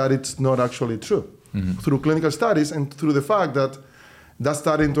again, that it's not actually true. Through clinical studies and through the fact that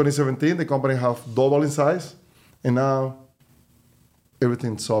study in 2017, the company have doubled in size, and now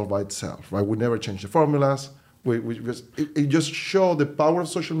everything's solved by itself, right? We never change the formulas. It just show the power of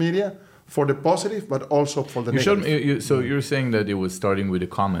social media for the positive, but also for the negative. So you're saying that it was starting with a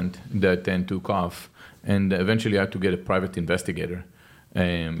comment that then took off, and eventually you had to get a private investigator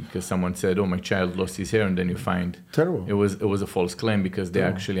because someone said, "Oh, my child lost his hair," and then you find Terrible. It was a false claim because they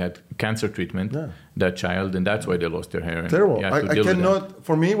actually had cancer treatment, that child, and that's why they lost their hair. And Terrible. you had to I deal with that. cannot.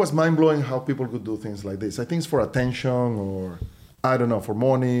 For me, it was mind blowing how people could do things like this. I think it's for attention, or I don't know, for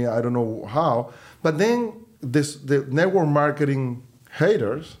money. I don't know how. But then the network marketing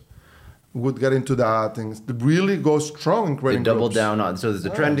haters would get into that and really go strong in They creating double groups. down on. So there's a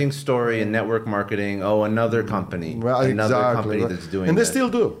trending story in network marketing. Oh, another company, Well, another exactly, company right. that's doing. And they that. still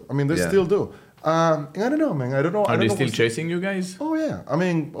do. I mean, they Yeah. still do. And I don't know, man. I don't know. I Are don't they know still what's- chasing you guys? Oh yeah. I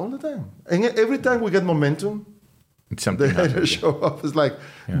mean, all the time. And every time we get momentum, It's something the haters happens. show up. It's like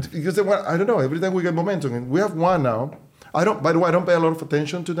because they want, I don't know. Every time we get momentum, and we have one now. By the way, I don't pay a lot of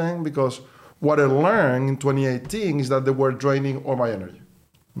attention to them because what I learned in 2018 is that they were draining all my energy,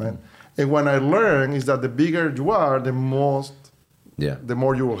 right? And when I learned is that the bigger you are, the more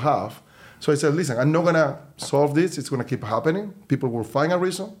you will have. So I said, listen, I'm not gonna solve this. It's gonna keep happening. People will find a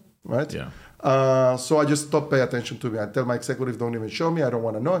reason, right? Yeah. So I just stopped paying attention to me. I tell my executives, don't even show me. I don't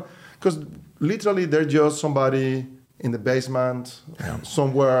want to know. Because literally they're just somebody in the basement,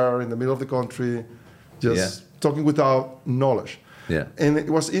 somewhere in the middle of the country, just talking without knowledge. Yeah. And it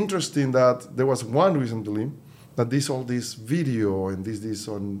was interesting that there was one recently that all this video and this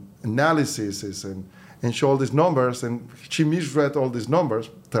on analysis and show all these numbers, and she misread all these numbers.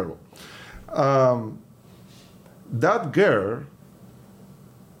 Terrible. That girl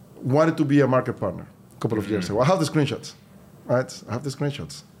wanted to be a market partner a couple of years ago. I have the screenshots, right? I have the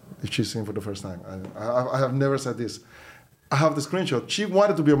screenshots. If she's seen for the first time, I have never said this. I have the screenshot. She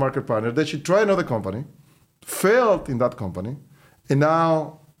wanted to be a market partner. Then she tried another company, failed in that company, and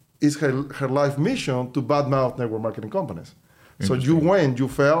now it's her life mission to badmouth network marketing companies. So you went, you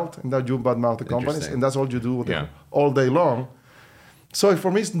failed, and now you badmouth the companies, and that's all you do all day long. So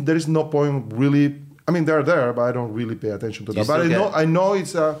for me, there is no point really. I mean, they're there, but I don't really pay attention to that. But I know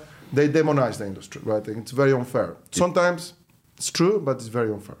it's they demonize the industry, right? And it's very unfair. Sometimes it's true, but it's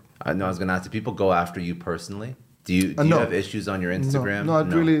very unfair. I was going to ask, do people go after you personally? Do you No. have issues on your Instagram? No, I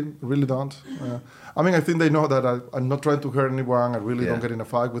really don't. I mean, I think they know that I'm not trying to hurt anyone. I really don't get in a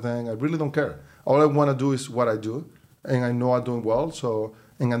fight with them. I really don't care. All I want to do is what I do, and I know I'm doing well. So,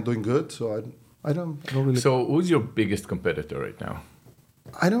 and I'm doing good. So I don't really. So who's your biggest competitor right now?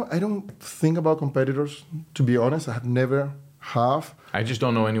 I don't think about competitors. To be honest, I have never have. I just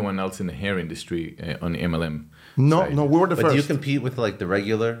don't know anyone else in the hair industry on the MLM. No, side. we were the But first. do you compete with like the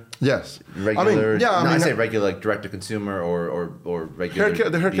regular? Yes. Regular. I say regular, like direct to consumer or regular.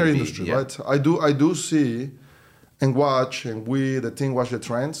 the hair care B2B, industry, yeah. right? I do see and watch, and the team watch the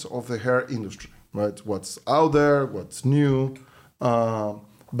trends of the hair industry, right? What's out there, what's new.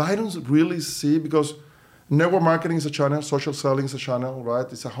 But I don't really see, because network marketing is a channel, social selling is a channel, right?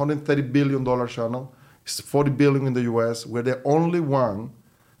 It's a $130 billion channel. It's $40 billion in the US. We're the only one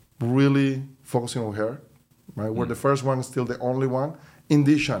really focusing on hair, right? We're the first one, still the only one in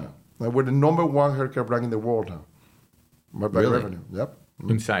this channel. Right? We're the number one hair care brand in the world now. By Really? revenue, yep.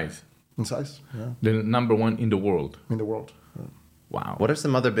 In size. In size, yeah, The number one in the world. in the world. Yeah. Wow. What are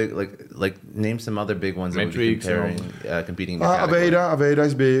some other big like name some other big ones that would be Metrics, comparing, competing in your category? Aveda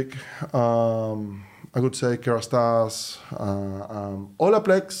is big. I would say Kerastase.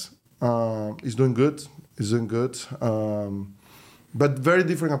 Olaplex is doing good. But very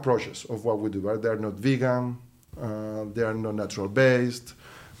different approaches of what we do. Right? They're not vegan. They are not natural based.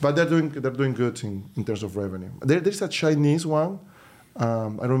 But they're doing good in terms of revenue. There's a Chinese one. I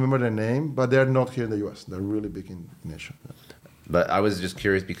don't remember the name, but they're not here in the US. They're really big in Asia. But I was just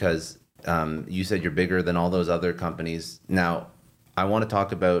curious because you said you're bigger than all those other companies. Now, I want to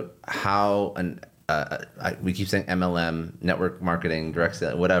talk about how we keep saying MLM, network marketing, direct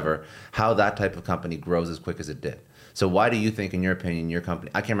sale, whatever, how that type of company grows as quick as it did. So why do you think, in your opinion, your company,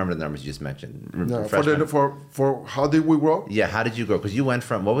 I can't remember the numbers you just mentioned. Yeah, for how did we grow? Yeah, how did you grow? Because you went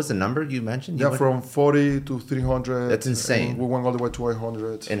from, what was the number you mentioned? You Yeah, went from 40 to 300. That's insane. And we went all the way to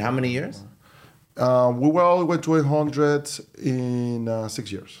 800. in how many years? We were all the way to 800 in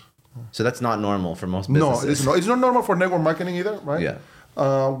 6 years. So that's not normal for most No, businesses. it's not normal for network marketing either, right? Yeah.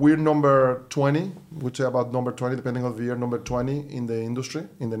 We're number 20, which is about number 20, depending on the year, number 20 in the industry,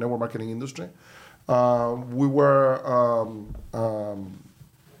 in the network marketing industry. We were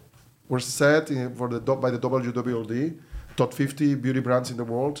set by the WWD, top 50 beauty brands in the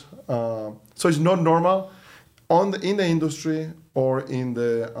world. So it's not normal in the industry or in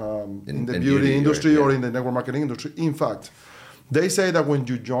the beauty industry or in the network marketing industry. In fact, they say that when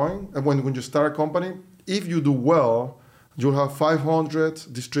you join and when you start a company, if you do well, you'll have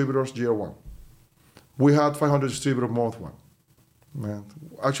 500 distributors year one. We had 500 distributors month one. Man.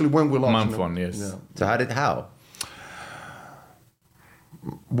 Actually, when we launched. Month one, yes. So how?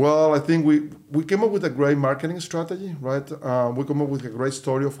 Well, I think we came up with a great marketing strategy, right? We came up with a great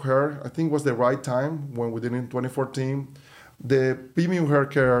story of hair. I think it was the right time when we did it in 2014. The premium hair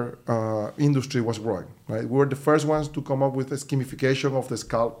care industry was growing, right? We were the first ones to come up with a skimification of the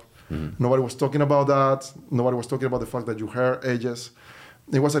scalp. Mm-hmm. Nobody was talking about that. Nobody was talking about the fact that your hair ages.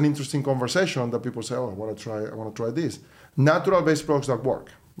 It was an interesting conversation that people say, oh, I want to try this. Natural-based products that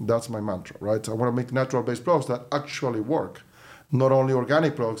work. That's my mantra, right? I want to make natural-based products that actually work. Not only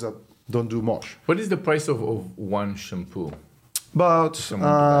organic products that don't do much. What is the price of one shampoo? But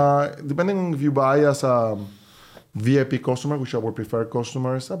depending on if you buy as a VIP customer, which are our preferred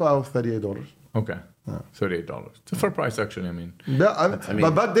customers, about $38. Okay, $38. It's a fair price, actually. I mean,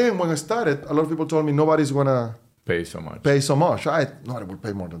 but back then when I started, a lot of people told me nobody's gonna pay so much. Nobody would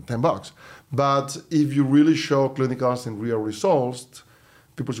pay more than $10. But if you really show clinicals and real results,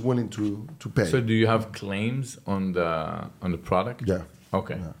 people's willing to pay. So do you have claims on the product? Yeah.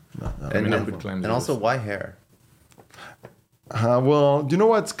 Okay. And also, why hair? Well, you know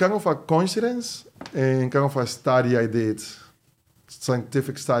what? It's kind of a coincidence and kind of a study I did,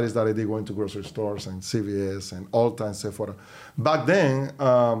 scientific studies that I did going to grocery stores and CVS and Ulta and Sephora. Back then,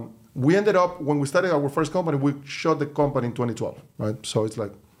 we ended up, when we started our first company, we shut the company in 2012, right? So it's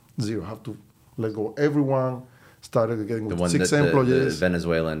like zero. Have to let go everyone. Started getting with 6 employees. The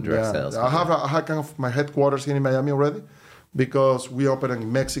Venezuelan direct sales. I had kind of my headquarters here in Miami already because we operate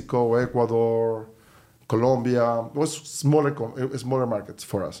in Mexico, Ecuador, Colombia. It was smaller markets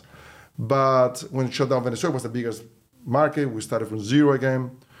for us. But when it shut down Venezuela, it was the biggest market. We started from zero again.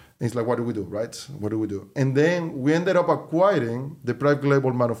 And it's like, what do we do, right? What do we do? And then we ended up acquiring the private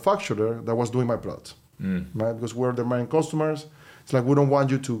label manufacturer that was doing my products, right? Because we're the main customers. It's like we don't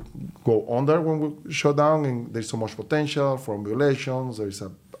want you to go under when we shut down, and there's so much potential, formulations. There's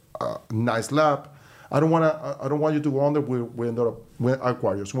a nice lab. I don't want you to go under. We ended up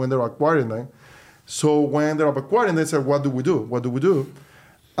acquiring. So we ended up acquiring them. So when we ended up acquiring, they said, "What do we do?"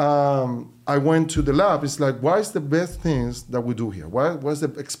 I went to the lab. It's like, what is the best things that we do here? What's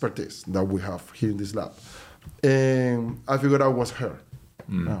the expertise that we have here in this lab? And I figured out what's hair.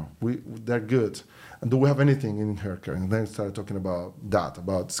 No, they're good. And do we have anything in hair care? And then I started talking about that,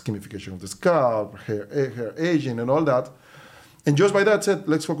 about skimification of the scalp, hair aging, and all that. And just by that, I said,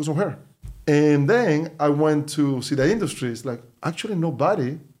 let's focus on hair. And then I went to see the industry. It's like, actually,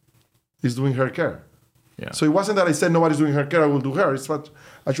 nobody is doing hair care. Yeah. So it wasn't that I said nobody's doing hair care, I will do hair. It's what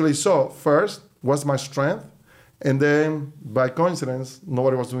actually saw first was my strength. And then by coincidence,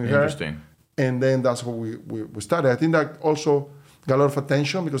 nobody was doing hair. Interesting. And then that's how we started. I think that also got a lot of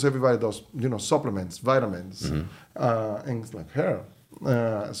attention because everybody does, supplements, vitamins, and it's like hair.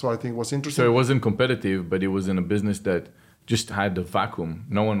 So I think it was interesting. So it wasn't competitive, but it was in a business that just had the vacuum.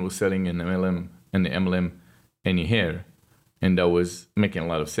 No one was selling in MLM any hair. And that was making a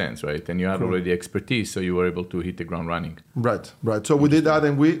lot of sense, right? And you had already expertise, so you were able to hit the ground running. Right. So we did that,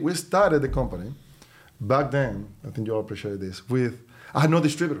 and we started the company. Back then, I think you'll appreciate this, I had no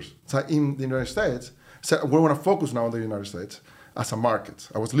distributors. So in the United States, so we want to focus now on the United States as a market.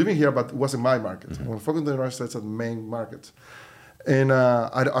 I was living here, but it wasn't my market. I want to focus on the United States as the main market. And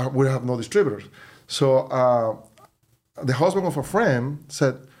I would have no distributors. So the husband of a friend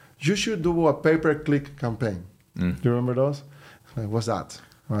said, you should do a pay-per-click campaign. Do you remember those? Like, what's that?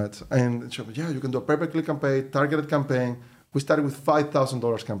 Right? And she said, yeah, you can do a pay-per-click campaign, targeted campaign. We started with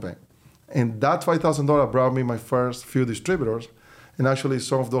 $5,000 campaign. And that $5,000 brought me my first few distributors. And actually,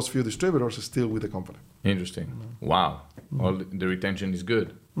 some of those few distributors are still with the company. Interesting. Wow. All the retention is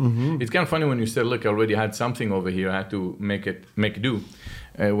good. It's kind of funny when you said, look, I already had something over here. I had to make it do.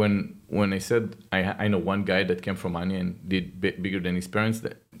 When I said, I know one guy that came from Anya and did bigger than his parents,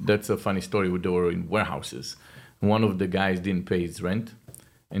 that's a funny story. They were in warehouses. One of the guys didn't pay his rent,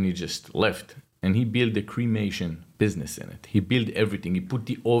 and he just left. And he built a cremation business in it. He built everything. He put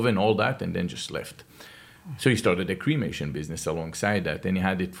the oven, all that, and then just left. So he started a cremation business alongside that, and he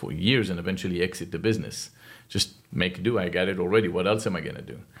had it for years and eventually exit the business. Just make do. I got it already. What else am I going to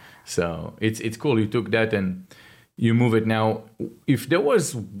do? So it's cool. You took that and you move it now. If there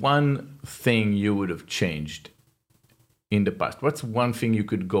was one thing you would have changed in the past, what's one thing you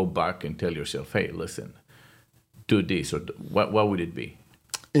could go back and tell yourself, hey, listen, do this, or what would it be?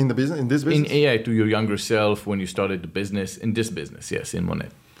 In the business, in this business? In AI, to your younger self when you started the business, in this business, yes, in Monet.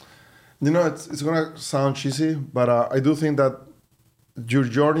 You know, it's going to sound cheesy, but I do think that your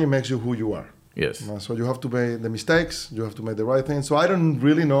journey makes you who you are. Yes. So you have to make the mistakes, you have to make the right thing. So I don't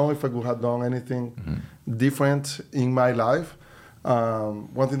really know if I could have done anything different in my life.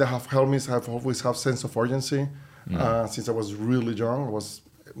 One thing that have helped me is I've always have sense of urgency. Since I was really young, I was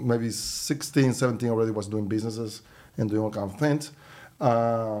maybe 16, 17 already was doing businesses and doing all kinds of things.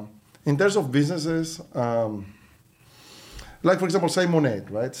 In terms of businesses, like for example, say Monet,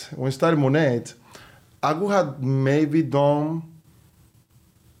 right? When we started Monet, I would have maybe do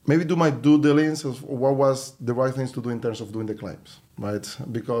my due diligence of what was the right things to do in terms of doing the claims, right?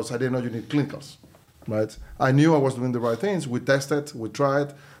 Because I didn't know you need clinicals, right? I knew I was doing the right things. We tested, we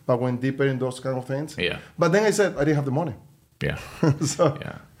tried, but went deeper in those kind of things. Yeah. But then I said I didn't have the money. Yeah. So,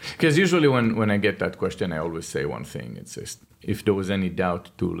 Yeah. Because usually when I get that question, I always say one thing. It's just, if there was any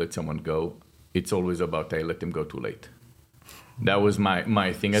doubt to let someone go, it's always about, I let them go too late. That was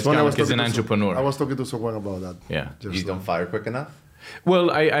my thing as, as an entrepreneur. I was talking to someone about that. Yeah. You don't fire quick enough?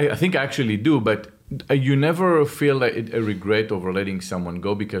 Well, I think I actually do, but you never feel like a regret over letting someone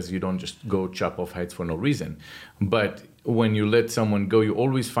go because you don't just go chop off heads for no reason. But when you let someone go, you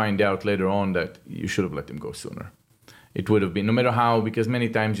always find out later on that you should have let them go sooner. It would have been, no matter how, because many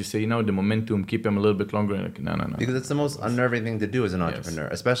times you say, you know, the momentum, keep them a little bit longer. Like, no. Because it's the most unnerving thing to do as an entrepreneur,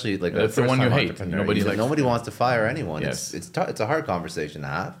 especially like that's the one you hate. Nobody wants to fire anyone. Yes. It's a hard conversation to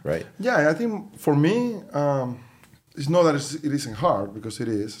have, right? Yeah, I think for me, it's not that it isn't hard, because it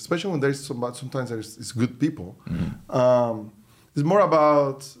is, especially when there's sometimes it's good people. It's more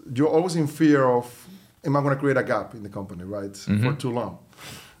about you're always in fear of, am I going to create a gap in the company, right? For too long.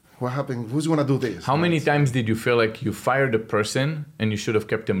 What happened? Who's going to do this? How many times did you feel like you fired a person and you should have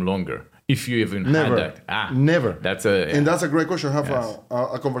kept them longer? If you even Never. had that. Never. And that's a great question. I have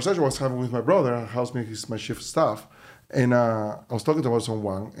a conversation I was having with my brother, he's my chief of staff. And I was talking about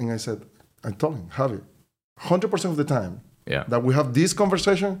someone, and I told him, Javi, 100% of the time that we have this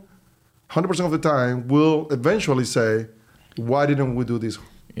conversation, 100% of the time we'll eventually say, why didn't we do this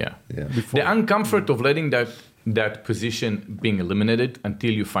before? The uncomfort of letting that position being eliminated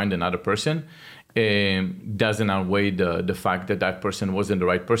until you find another person doesn't outweigh the fact that person wasn't the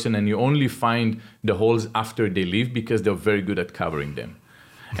right person, and you only find the holes after they leave because they're very good at covering them.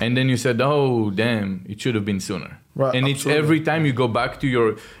 And then you said, oh, damn, it should have been sooner. Right, and absolutely. It's every time you go back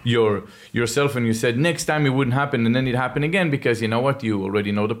to yourself and you said, next time it wouldn't happen, and then it happened again because, you know what, you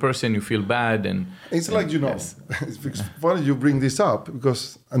already know the person, you feel bad. It's like, it's funny you bring this up,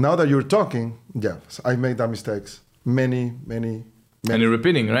 because now that you're talking, I made that mistakes many. And you're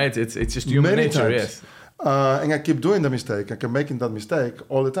repeating, right? It's just human nature, times. Yes. And I keep doing the mistake. I keep making that mistake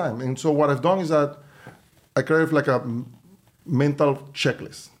all the time. And so what I've done is that I create like a mental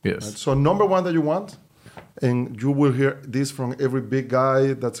checklist. Yes. Right? So number one that you want, and you will hear this from every big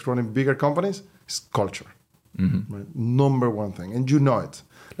guy that's running bigger companies, is culture. Right? Number one thing. And you know it.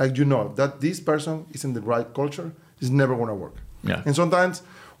 Like, you know that this person is in the right culture, is never going to work. Yeah. And sometimes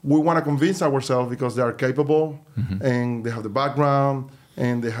we want to convince ourselves because they are capable and they have the background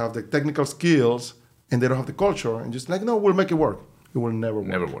and they have the technical skills and they don't have the culture, and just like, no, we'll make it work. It will never work.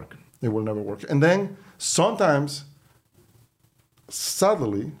 Never work. It will never work. And then sometimes,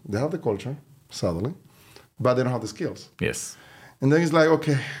 sadly, they have the culture, but they don't have the skills. Yes. And then it's like,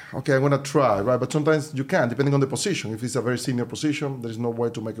 okay, I'm going to try, right? But sometimes you can't, depending on the position. If it's a very senior position, there's no way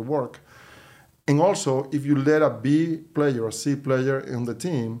to make it work. And also, if you let a B player or C player in the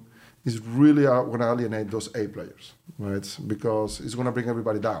team, it's really going to alienate those A players, right? Because it's going to bring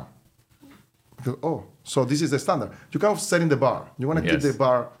everybody down. Because, so this is the standard. You kind of setting the bar. You want to keep the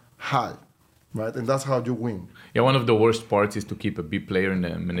bar high, right? And that's how you win. Yeah, one of the worst parts is to keep a B player in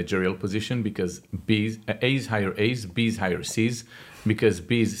a managerial position, because A's hire A's, B's hire C's, because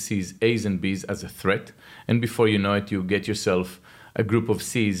B's sees A's and B's as a threat. And before you know it, you get yourself a group of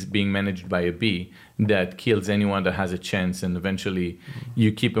C's being managed by a B that kills anyone that has a chance, and eventually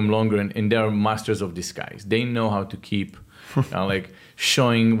you keep them longer, and they're masters of disguise. They know how to keep like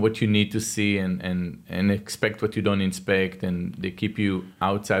showing what you need to see and expect what you don't inspect, and they keep you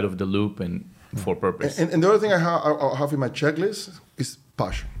outside of the loop and for purpose. And the other thing I have in my checklist is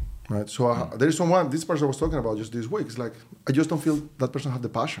passion, right? So there is this person I was talking about just this week. It's like, I just don't feel that person has the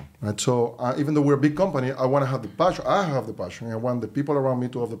passion, right? So even though we're a big company, I want to have the passion. I have the passion. I want the people around me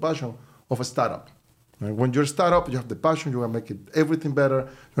to have the passion of a startup. Right? When you're a startup, you have the passion. You want to make everything better.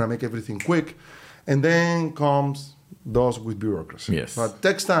 You want to make everything quick. And then comes those with bureaucracy. Yes. But it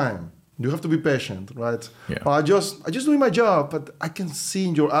takes time. You have to be patient, right? Yeah. I just doing my job, but I can see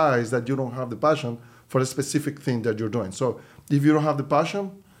in your eyes that you don't have the passion for a specific thing that you're doing. So if you don't have the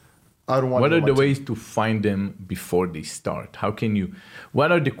passion, I don't want. What you are on my the team. ways to find them before they start? How can you?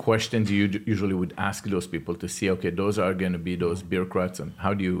 What are the questions you usually would ask those people to see? Okay, those are going to be those bureaucrats, and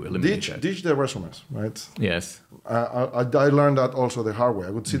how do you eliminate that? Ditch their resumes, right? Yes. I learned that also the hard way.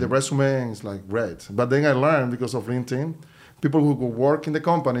 I would see the resume and it's like, great. But then I learned because of LinkedIn, people who go work in the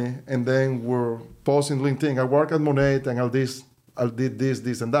company and then were posting LinkedIn, I work at Monate and I did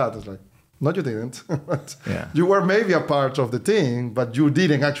this and that. It's like, no, you didn't. Yeah. You were maybe a part of the team, but you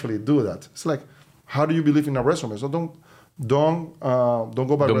didn't actually do that. It's like, how do you believe in a resume? So don't go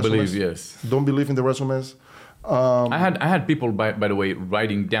by Don't resumes. believe, yes. Don't believe in the resumes. I had people, by the way,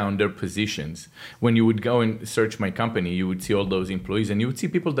 writing down their positions. When you would go and search my company, you would see all those employees, and you would see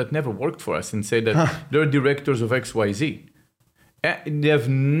people that never worked for us and say that they're directors of XYZ. They've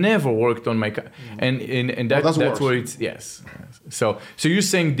never worked on my and that's worse. where it's yes. So you're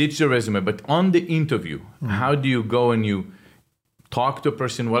saying ditch the resume, but on the interview, how do you go and you talk to a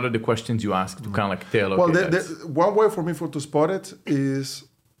person? What are the questions you ask to kind of like tell? Okay, Well, one way for me to spot it is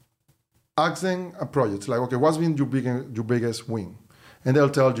asking a project. Like, okay, what's been your biggest win? And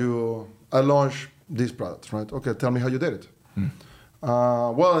they'll tell you, I launched this product, right? Okay, tell me how you did it.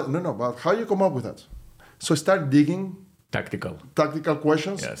 Well, no, but how you come up with that? So start digging. Tactical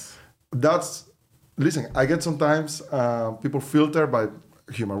questions. Yes. Listen, I get sometimes people filter by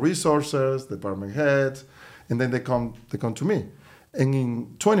human resources, department heads, and then they come to me. And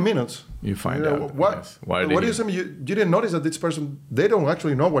in 20 minutes, you find out. What, yes. Why what do you say? You didn't notice that this person, they don't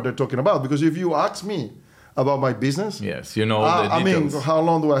actually know what they're talking about. Because if you ask me about my business, yes, you know all the details. I mean, how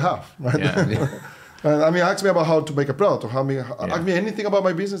long do I have? Right? Yeah. Ask me about how to make a product, or ask me anything about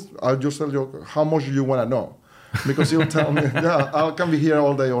my business. I'll just tell you how much you want to know. Because you'll tell me, I can be here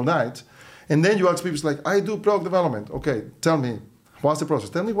all day, all night. And then you ask people, it's like, I do product development. Okay, tell me, what's the process?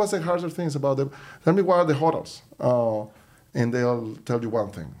 Tell me what's the harder things about them. Tell me what are the hurdles. And they'll tell you one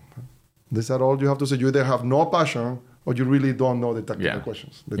thing. These are all you have to say. You either have no passion or you really don't know the technical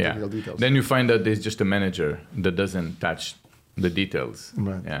questions, the technical details. Then you find that there's just a manager that doesn't touch the details.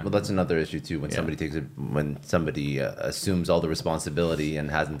 Right. Yeah. Well, that's another issue too. When somebody assumes all the responsibility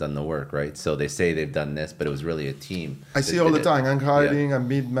and hasn't done the work, right? So they say they've done this, but it was really a team. I see all the time. I'm hiring a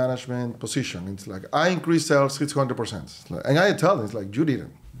mid-management position. It's like, I increased sales 600%. And I tell them, it's like, you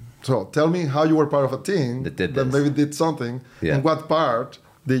didn't. So tell me how you were part of a team that maybe did something, and what part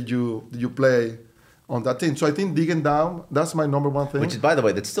did you play on that team. So I think digging down, that's my number one thing. Which is, by the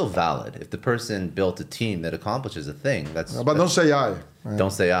way, that's still valid. If the person built a team that accomplishes a thing, but don't say I.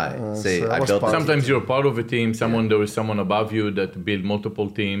 Don't say I. Say I built. Sometimes you're part of a team. There is someone above you that build multiple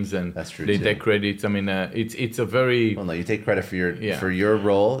teams, and that's true, they take credits. I mean, it's a very. Well, no, you take credit for your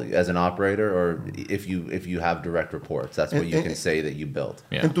role as an operator, or if you have direct reports, that's what you can say that you built.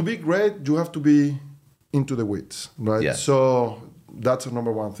 Yeah. And to be great, you have to be into the weeds, right? Yes. So that's the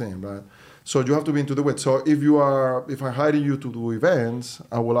number one thing, right? So you have to be into the weeds. So if I'm hiring you to do events,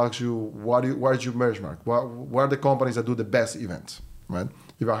 I will ask you, what is your benchmark? What are the companies that do the best events, right?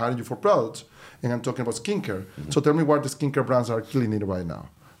 If I'm hiring you for products, and I'm talking about skincare, so tell me what the skincare brands are killing it right now.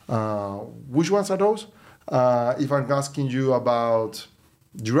 Which ones are those? If I'm asking you about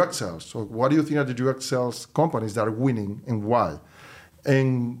direct sales, so what do you think are the direct sales companies that are winning and why?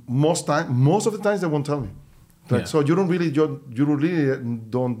 And most of the times they won't tell me. Right? Yeah. So you really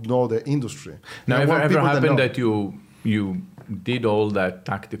don't know the industry. Now, ever happened that you did all that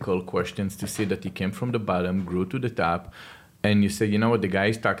tactical questions to see that he came from the bottom, grew to the top, and you say, you know what, the guy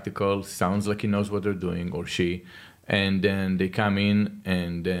is tactical, sounds like he knows what they're doing, or she, and then they come in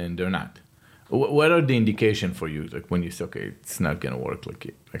and then they're not. What are the indication for you, like when you say, okay, it's not going to work?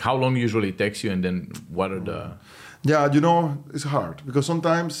 Like how long usually it takes you, and then what are the... Yeah, it's hard because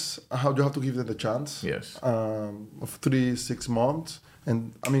sometimes you have to give them the chance. Yes. Of 3-6 months,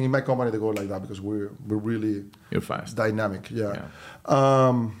 and I mean in my company they go like that because we're really fast, dynamic. Yeah.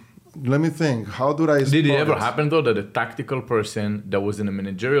 Let me think. How do I? Did it ever happen though that a tactical person that was in a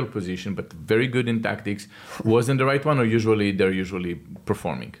managerial position but very good in tactics wasn't the right one, or they're usually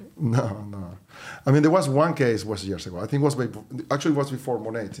performing? No. I mean there was one case years ago. I think it was before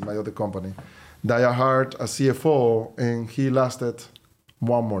Monate in my other company. That I hired a CFO and he lasted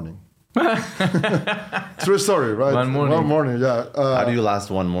one morning. True story, right? One morning, yeah. How do you last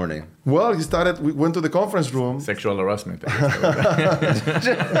one morning? Well, we went to the conference room. Sexual harassment.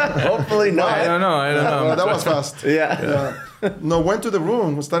 Hopefully not. I don't know. Well, that was fast. Yeah. No, went to the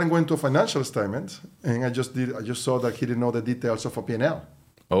room, started going to a financial statement, and I just saw that he didn't know the details of a P&L.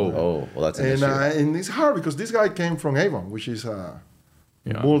 Oh, well, that's an issue. And it's hard because this guy came from Avon, which is a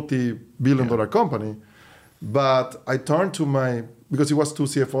Yeah. multi-billion-dollar company. But I turned to because it was two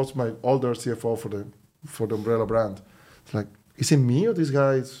CFOs, my older CFO for the umbrella brand. It's like, is it me or this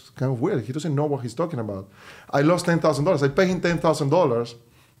guy is kind of weird? He doesn't know what he's talking about. I lost $10,000. I paid him $10,000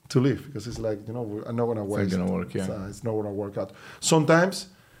 to leave because it's like, I'm not going to waste. It's not gonna work, yeah. It's not going to work out. Sometimes,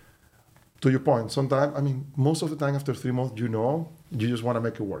 to your point, most of the time after 3 months, you just want to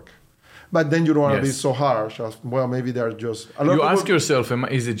make it work. But then you don't want to be Yes. so harsh. Well, maybe they're just... You ask yourself,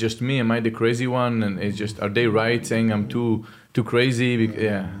 is it just me? Am I the crazy one? And are they right saying I'm too crazy?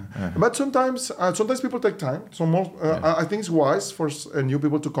 Yeah. But sometimes people take time. So I think it's wise for new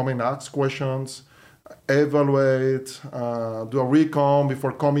people to come and ask questions, evaluate, do a recon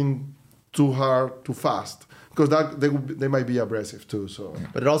before coming too hard, too fast. Because they might be abrasive too. So,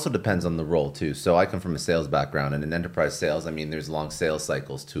 But it also depends on the role too. So I come from a sales background, and in enterprise sales, there's long sales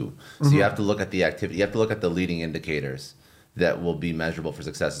cycles too. So you have to look at the activity. You have to look at the leading indicators that will be measurable for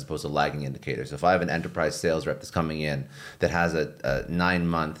success as opposed to lagging indicators. So if I have an enterprise sales rep that's coming in that has a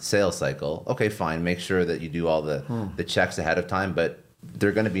 9-month sales cycle, okay, fine. Make sure that you do all the checks ahead of time, but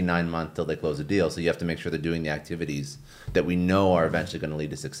they're going to be 9 months till they close a deal. So you have to make sure they're doing the activities that we know are eventually going to lead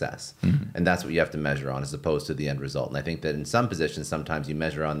to success. And that's what you have to measure on as opposed to the end result. And I think that in some positions, sometimes you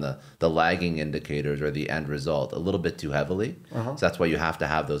measure on the lagging indicators or the end result a little bit too heavily. So that's why you have to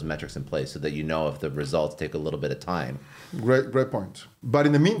have those metrics in place so that you know if the results take a little bit of time. great point. But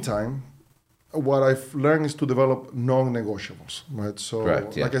in the meantime, what I've learned is to develop non-negotiables, right? So,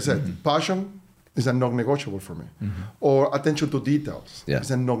 Correct, yeah. like I said, passion is a non-negotiable for me. Or attention to details is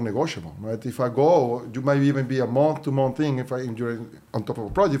a non-negotiable, right? If I go, you might even be a month-to-month thing if you're on top of a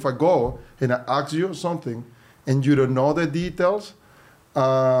project. If I go and I ask you something and you don't know the details,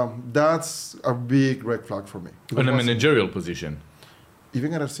 that's a big red flag for me. In a managerial position.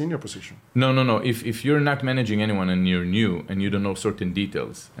 Even at a senior position. No. If you're not managing anyone and you're new and you don't know certain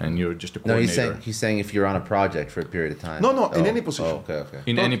details and you're just a coordinator. No, he's saying if you're on a project for a period of time. No, in any position. Oh, okay.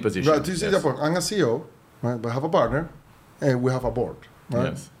 In any position. Right, this is the point. I'm a CEO, right? But I have a partner, and we have a board, right?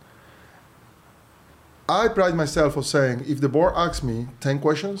 Yes. I pride myself on saying, if the board asks me 10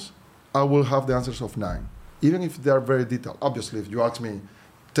 questions, I will have the answers of 9, even if they are very detailed. Obviously, if you ask me,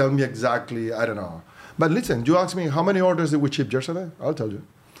 tell me exactly, I don't know. But listen, you ask me, how many orders did we ship yesterday? I'll tell you.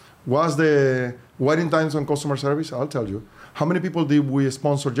 What's the waiting times on customer service? I'll tell you. How many people did we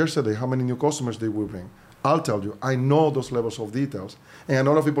sponsor yesterday? How many new customers did we bring? I'll tell you. I know those levels of details. And a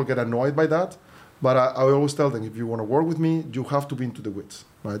lot of people get annoyed by that. But I always tell them, if you want to work with me, you have to be into the weeds,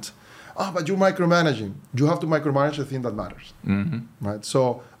 right? But you're micromanaging. You have to micromanage the thing that matters, right?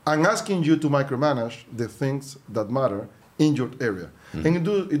 So I'm asking you to micromanage the things that matter in your area. And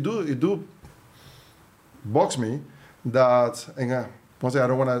it do box me that, and once again, I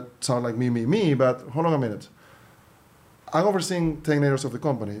don't want to sound like me, but hold on a minute. I'm overseeing 10 areas of the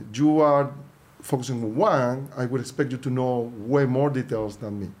company. You are focusing on one. I would expect you to know way more details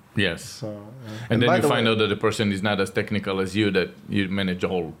than me. Yes. So, and then you find out that the person is not as technical as you, that you manage the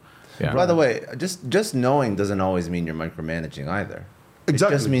whole. Yeah. By the way, just knowing doesn't always mean you're micromanaging either.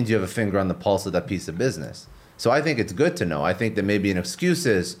 Exactly. It just means you have a finger on the pulse of that piece of business. So I think it's good to know. I think that maybe an excuse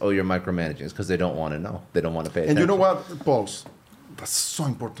is, oh, you're micromanaging. It's because they don't want to know. They don't want to pay attention. And you know what? Pulse. That's so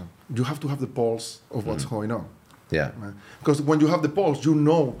important. You have to have the pulse of what's going on. Yeah. Right? Because when you have the pulse, you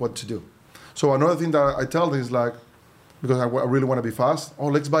know what to do. So another thing that I tell them is like, because I really want to be fast,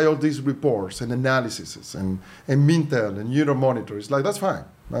 let's buy all these reports and analyses and Mintel and Euromonitor. It's like, that's fine.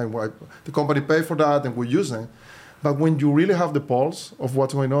 Right? The company pay for that and we use it. But when you really have the pulse of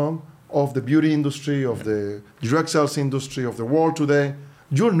what's going on, of the beauty industry, of the direct sales industry, of the world today,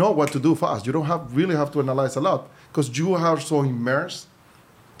 you know what to do fast. You don't really have to analyze a lot because you are so immersed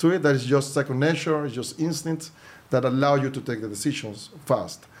to it that it's just second nature, it's just instinct that allow you to take the decisions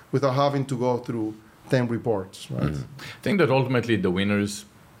fast without having to go through 10 reports. Right? I think that ultimately the winners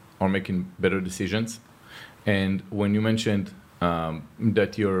are making better decisions. And when you mentioned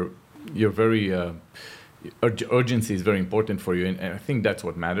that you're very urgency is very important for you, and I think that's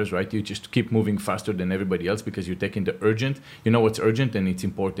what matters, right? You just keep moving faster than everybody else because you're taking the urgent. You know what's urgent and it's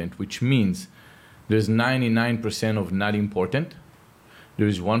important, which means there's 99% of not important. There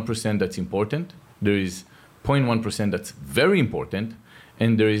is 1% that's important. There is 0.1% that's very important,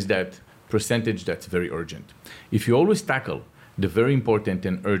 and there is that percentage that's very urgent. If you always tackle the very important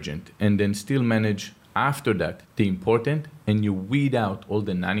and urgent, and then still manage after that the important, and you weed out all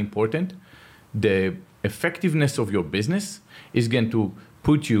the non-important, the effectiveness of your business is going to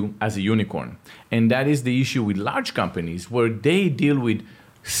put you as a unicorn. And that is the issue with large companies, where they deal with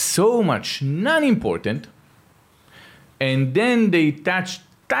so much non-important, and then they attach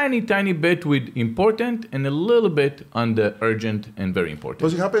tiny bit with important and a little bit on the urgent and very important.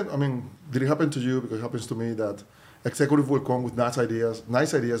 Does it happen? I mean, did it happen to you? Because it happens to me that executive will come with nice ideas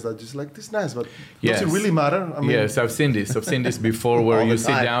that just like, this is nice, but does it really matter? I mean, yes, I've seen this before where you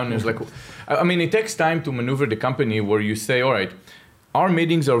sit down and it's like, I mean, it takes time to maneuver the company where you say, all right, our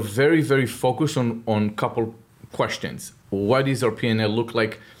meetings are very, very focused on couple questions. What does our P&L look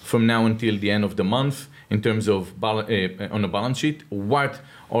like from now until the end of the month in terms of on a balance sheet? What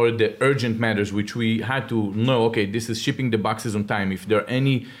are the urgent matters which we had to know, okay, this is shipping the boxes on time. If there are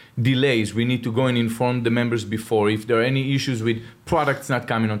any delays, we need to go and inform the members before. If there are any issues with products not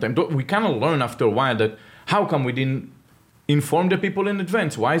coming on time. We kind of learn after a while that how come we didn't inform the people in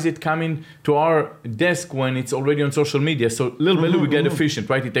advance? Why is it coming to our desk when it's already on social media? So little by little we get efficient,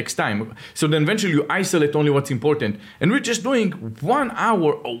 right? It takes time. So then eventually you isolate only what's important. And we're just doing 1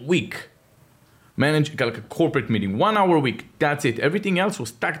 hour a week. Manage like a corporate meeting, 1 hour a week. That's it. Everything else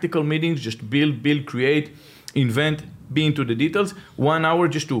was tactical meetings, just build, create, invent, be into the details. 1 hour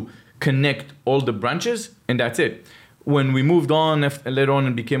just to connect all the branches, and that's it. When we moved on later on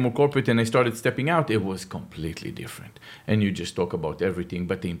and became more corporate and I started stepping out, it was completely different. And you just talk about everything,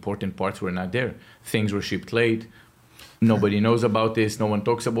 but the important parts were not there. Things were shipped late. Nobody knows about this. No one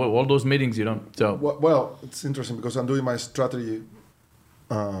talks about all those meetings, you don't. So well, it's interesting because I'm doing my strategy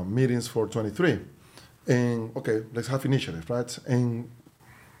meetings for 23. And okay, let's have initiative, right? And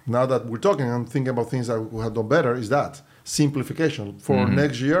now that we're talking, I'm thinking about things that we have done better is that simplification. For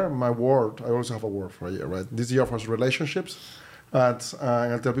next year, my word, I also have a word for a year, right? This year was relationships. And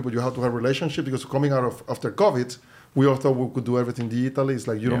I tell people you have to have relationships because coming out of after COVID, we all thought we could do everything digitally. It's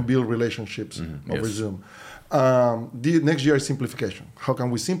like you don't build relationships over Zoom. The next year is simplification. How can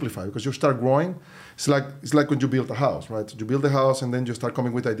we simplify? Because you start growing. It's like when you build a house, right? You build a house and then you start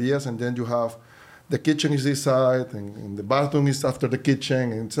coming with ideas and then you have the kitchen is this side and the bathroom is after the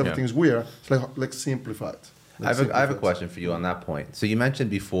kitchen and everything is weird. It's like, let's simplify it. I have a question for you on that point. So you mentioned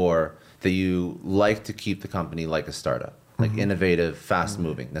before that you like to keep the company like a startup, like innovative, fast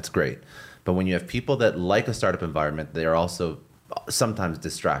moving. That's great. But when you have people that like a startup environment, they are also sometimes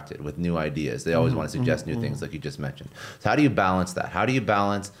distracted with new ideas. They always want to suggest new things like you just mentioned. So how do you balance that? How do you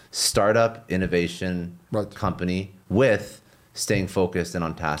balance startup, innovation, company with staying focused and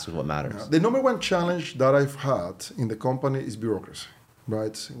on task with what matters? The number one challenge that I've had in the company is bureaucracy,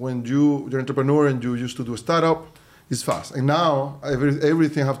 right? When you're an entrepreneur and you used to do a startup, it's fast. And now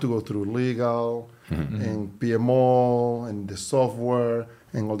everything have to go through legal and PMO and the software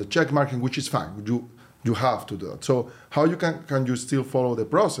and all the check marking, which is fine. You have to do that. So how you can you still follow the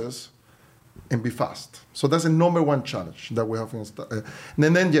process and be fast? So that's the number one challenge that we have.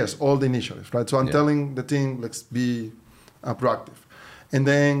 And then yes, all the initiatives, right? So I'm telling the team, let's be proactive. And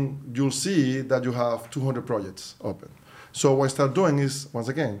then you'll see that you have 200 projects open. So what I start doing is, once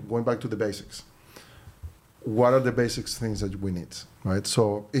again, going back to the basics. What are the basic things that we need, right?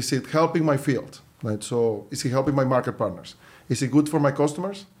 So is it helping my field, right? So is it helping my market partners? Is it good for my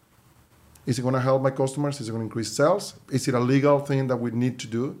customers? Is it going to help my customers? Is it going to increase sales? Is it a legal thing that we need to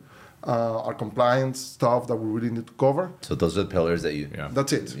do? Our compliance stuff that we really need to cover? So those are the pillars that you... Yeah.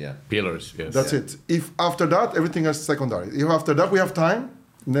 That's it. Yeah. Pillars, yes. That's it. If after that, everything is secondary. If after that we have time,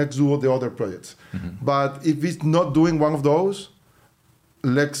 let's do the other projects. But if it's not doing one of those,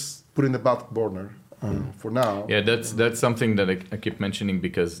 let's put in the back burner for now. Yeah, that's something that I keep mentioning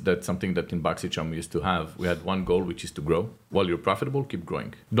because that's something that in BoxyCharm we used to have. We had one goal, which is to grow. While you're profitable, keep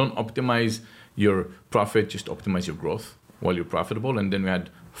growing. Don't optimize your profit, just optimize your growth while you're profitable. And then we had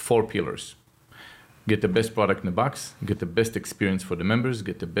 4 pillars. Get the best product in the box, get the best experience for the members,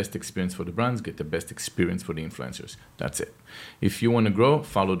 get the best experience for the brands, get the best experience for the influencers. That's it. If you want to grow,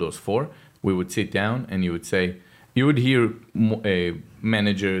 follow those 4. We would sit down and you would say, you would hear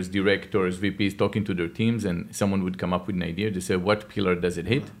managers, directors, VPs talking to their teams, and someone would come up with an idea to say, what pillar does it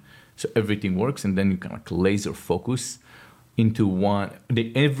hit? So everything works, and then you can laser focus into one.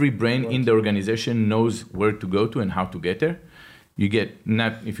 Every brain in the organization knows where to go to and how to get there. You get,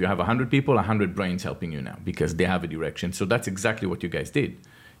 not if you have 100 people, 100 brains helping you now because they have a direction. So that's exactly what you guys did.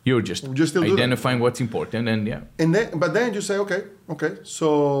 You're just identifying what's important and But then you say, okay,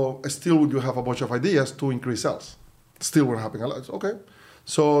 so still you have a bunch of ideas to increase sales. Still we're having a lot. Okay.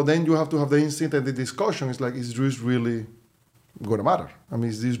 So then you have to have the instinct and the discussion. It's like, is this really going to matter? I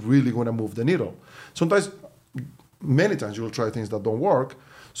mean, is this really going to move the needle? Sometimes, many times you will try things that don't work.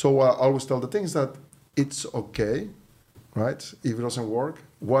 So I always tell the things that it's okay, right? If it doesn't work.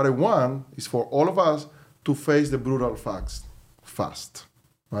 What I want is for all of us to face the brutal facts fast,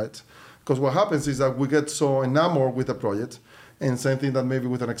 right? Because what happens is that we get so enamored with a project And same thing that maybe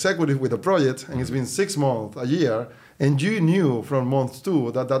with an executive with a project, and it's been 6 months, a year, and you knew from month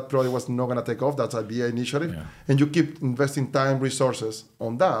 2 that that project was not going to take off. That's idea initiative, and you keep investing time, resources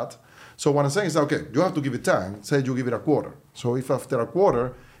on that. So what I'm saying is, okay, you have to give it time. Say you give it a quarter. So if after a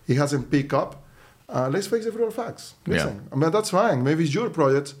quarter it hasn't picked up, let's face the real facts. Listen, I mean, that's fine. Maybe it's your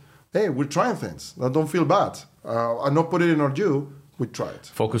project. Hey, we're trying things. Don't feel bad. I'm not putting it on you. We tried.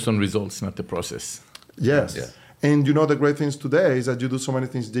 Focus on results, not the process. Yes. Yeah. And you know the great things today is that you do so many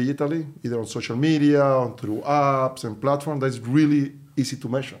things digitally, either on social media or through apps and platforms. That's really easy to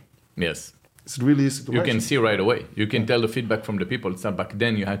measure. Yes. It's really easy to You measure. can see right away. You can tell the feedback from the people. It's not back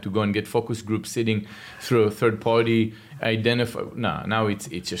then you had to go and get focus groups sitting through a third party, identify. No, now it's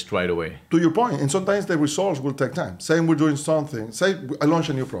just right away. To your point, and sometimes the results will take time. Say we're doing something. Say I launched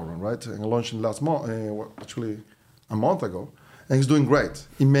a new program, right? And I launched it last month, actually a month ago, and it's doing great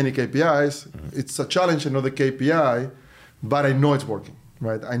in many KPIs. It's a challenge, another KPI, but I know it's working,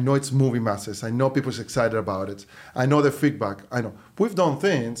 right? I know it's moving masses. I know people's excited about it. I know the feedback. I know. We've done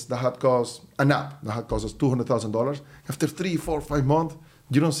things that had cost an app that had cost us $200,000. After 3, 4, 5 months,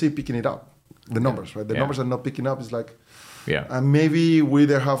 you don't see picking it up. The numbers, right? The numbers are not picking up. It's like, and maybe we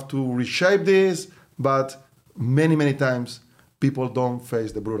either have to reshape this, but many times people don't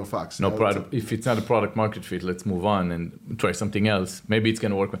face the brutal facts. No product. If it's not a product market fit, let's move on and try something else. Maybe it's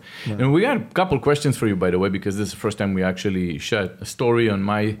going to work. Yeah. And we got a couple questions for you, by the way, because this is the first time we actually shared a story on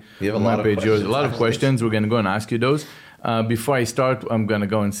my page. A lot of questions. We're going to go and ask you those. Before I start, I'm going to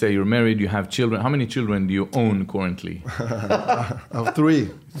go and say you're married, you have children. How many children do you own currently? I have 3.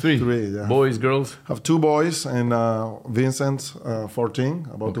 3, yeah. Boys, girls? I have 2 boys, and Vincent, 14,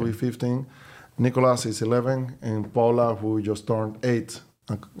 about to be 15. Nicholas is 11, and Paula, who just turned 8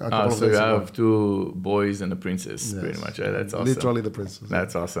 a couple of days ago. So you have 2 boys and a princess, pretty much. That's awesome. Literally the princess.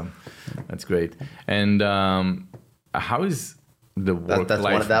 That's awesome. That's great. And how is the work-life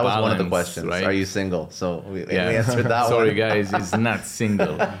balance? That was one of the questions. Right? Are you single? So we answered that Sorry, one. guys, he's not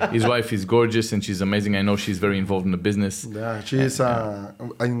single. His wife is gorgeous and she's amazing. I know she's very involved in the business. Yeah, she's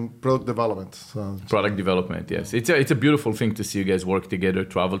in product development. So. Product development, yes. It's a beautiful thing to see you guys work together,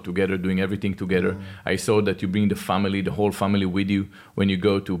 travel together, doing everything together. I saw that you bring the family, the whole family with you. When you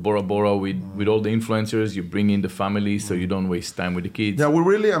go to Bora Bora with all the influencers, you bring in the family so you don't waste time with the kids. Yeah, we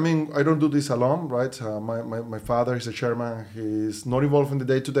really, I don't do this alone, right? My father is a chairman. He's not involved in the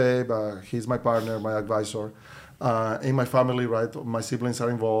day-to-day, but he's my partner, my advisor. In my family, right, my siblings are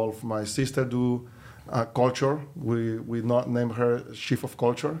involved. My sister do culture. We not name her chief of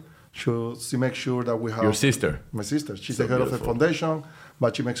culture. She makes sure that we have... Your sister? My sister. She's So the head of the foundation,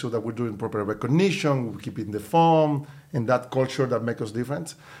 but she makes sure that we're doing proper recognition, we keep it in the form, and that culture that makes us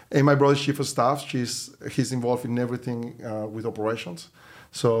different. And my brother's chief of staff, he's involved in everything with operations.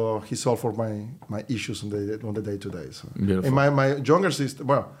 So he solved for my issues on the day-to-day. So. And my younger sister,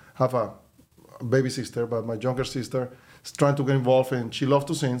 I have a baby sister, but my younger sister is trying to get involved, and she loves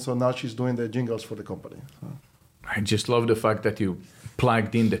to sing, so now she's doing the jingles for the company. So. I just love the fact that you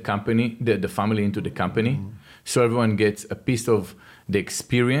plugged in the company, the family into the company, so everyone gets a piece of the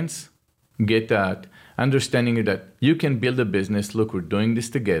experience, get that understanding that you can build a business. Look, we're doing this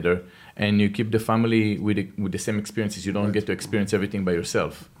together, and you keep the family with the same experiences. You don't get to experience everything by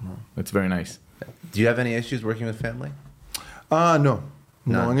yourself. That's very nice. Do you have any issues working with family? No.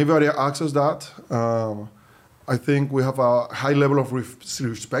 And everybody asks us that. I think we have a high level of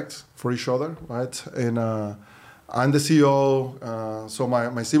respect for each other, right? And I'm the CEO, so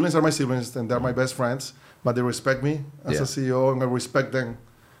my siblings are my siblings, and they're my best friends, but they respect me as a CEO, and I respect them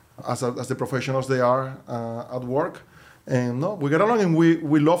as the professionals they are at work. And no, we get along, and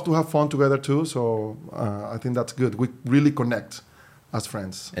we love to have fun together too. So I think that's good. We really connect as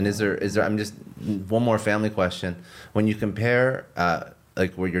friends. And is there? I'm just one more family question. When you compare,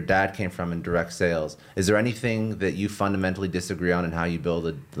 like where your dad came from in direct sales, is there anything that you fundamentally disagree on in how you build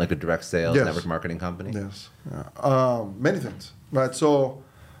a direct sales network marketing company? Yes, many things. Right. So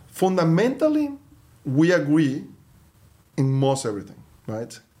fundamentally, we agree in most everything.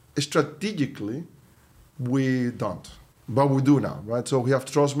 Right. Strategically, we don't, but we do now, right? So we have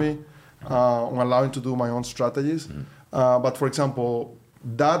trust me on allowing to do my own strategies. But for example,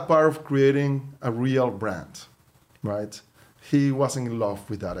 that part of creating a real brand, right? He wasn't in love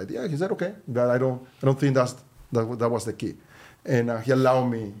with that idea. He said, "Okay, that I don't think that was the key," and he allowed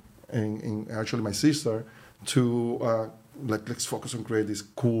me and actually my sister to. Let's focus on create this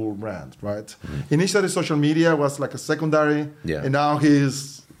cool brand, right? Initially, social media was like a secondary, and now he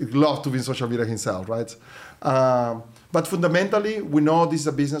loves to be in social media himself, right? But fundamentally, we know this is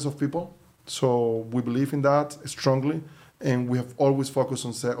a business of people, so we believe in that strongly, and we have always focused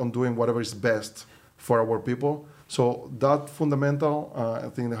on doing whatever is best for our people. So that fundamental, I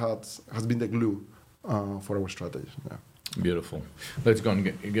think, has been the glue for our strategy. Yeah. Beautiful. Let's go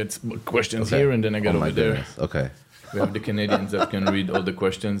and get some questions Okay. here, and then I get Oh my over there. goodness. Okay. We have the Canadians that can read all the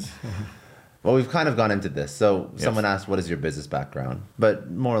questions. Well, we've kind of gone into this. So Yes. someone asked, what is your business background? But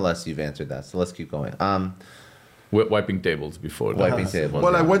more or less, you've answered that. So let's keep going. We're wiping tables before. that. Wiping tables.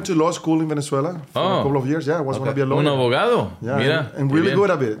 Well, I yeah. went to law school in Venezuela for a couple of years. Yeah, I was going to be a lawyer. Un abogado. Yeah, Mira. and qué really bien.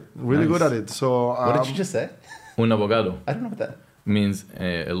 good at it. Really Nice. good at it. So What did you just say? Un abogado I don't know what that means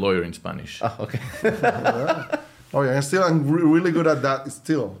a lawyer in Spanish. Oh, okay. Oh yeah, and still I'm really good at that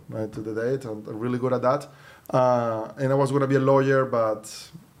still, right, to the date. I'm really good at that. And I was going to be a lawyer, but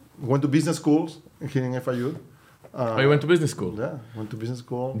went to business schools here in FIU. You went to business school? Yeah, went to business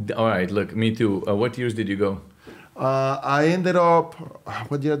school. All right, look, me too. What years did you go? I ended up,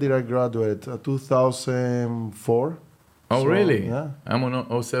 what year did I graduate? 2004. Oh, So, really? Yeah. I'm on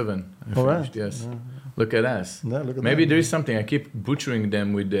 07. I All right. finished, yes. Look at us. Yeah, look at Maybe that. there is something. I keep butchering them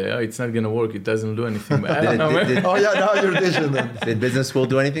with the, it's not going to work. It doesn't do anything. But I don't know. Did- Oh yeah, now you're dishing them. Did business school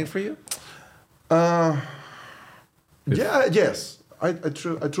do anything for you? Yeah, yes. I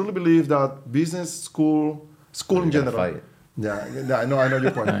truly believe that business school in You gotta general. fight. Yeah, I know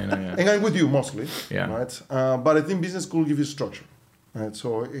your point. I know, yeah. And I'm with you mostly. Yeah. Right. But I think business school gives you structure. Right.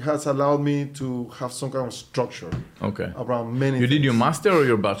 So it has allowed me to have some kind of structure Okay. around many. You did things. your master or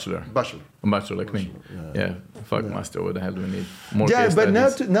your bachelor? Bachelor. A bachelor like me. Yeah. Fuck master. What the hell do we need? More Yeah, case but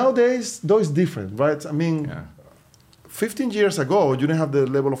studies. nowadays, though, it's different, right? I mean, Yeah. 15 years ago, you didn't have the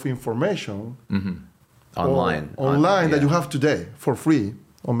level of information Online. online that yeah. you have today for free,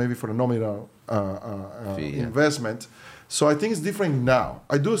 or maybe for a nominal Fee, yeah. investment. So I think it's different now.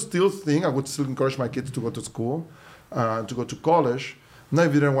 I do still think I would still encourage my kids to go to school, to go to college. Now,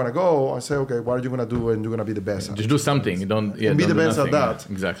 if you don't want to go, I say, okay, what are you going to do? And you're going to be the best at Just it. do something. You don't. Yeah. And be don't the do best at nothing. that.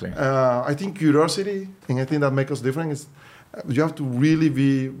 Yeah, exactly. I think curiosity, and I think that makes us different, is you have to really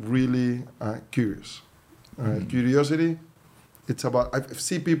be really curious. Curiosity, it's about, I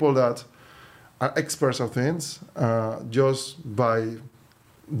see people that are experts of things just by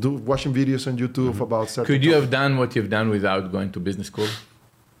watching videos on YouTube about certain Could you have topics. done what you've done without going to business school?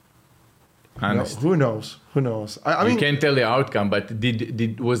 No, Honest. who knows? Who knows? I You mean, can't tell the outcome, but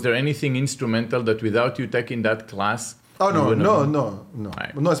was there anything instrumental that without you taking that class? oh you no, wouldn't no, have- no, no,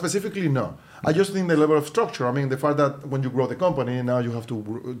 Right. no. Specifically, no. I just think the level of structure. I mean, the fact that when you grow the company, now you have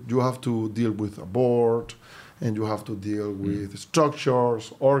to deal with a board, and you have to deal with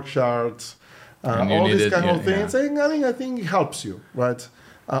structures, org charts, And you all these needed- kind of yeah, things. yeah. And I mean, I think it helps you, right?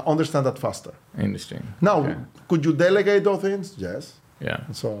 Understand that faster. Interesting. Now, Okay. could you delegate those things? Yes. Yeah.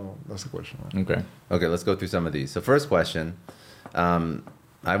 So that's the question. Okay. Okay, let's go through some of these. So first question,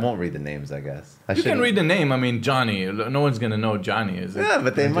 I won't read the names, I guess. I You can shouldn't- read the name. I mean, Johnny. No one's gonna know Johnny, is it? Yeah,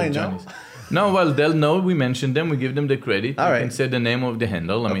 but they Plenty of might know. Johnnies. No, well, they'll know. We mentioned them. We give them the credit. All You right. can say the name of the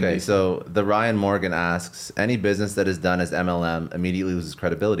handle. I mean, Okay, they- so the Ryan Morgan asks, any business that is done as MLM immediately loses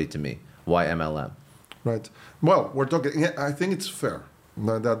credibility to me. Why MLM? Right. Well, we're talking. Yeah, I think it's fair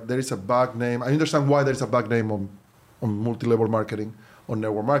that there is a bad name. I understand why there is a bad name on multi-level marketing, on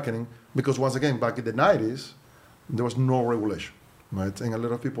network marketing, because once again, back in the 90s, there was no regulation, right? And a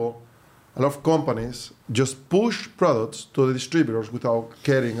lot of companies just push products to the distributors without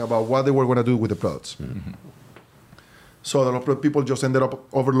caring about what they were going to do with the products. So a lot of people just ended up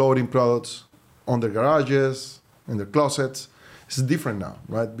overloading products on their garages, in their closets. It's different now,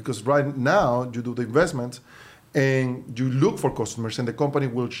 right? Because right now you do the investment and you look for customers and the company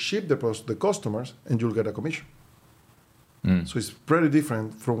will ship the products to the customers and you'll get a commission. So it's pretty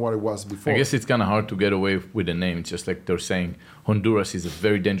different from what it was before. I guess it's kind of hard to get away with the name. It's just like they're saying Honduras is a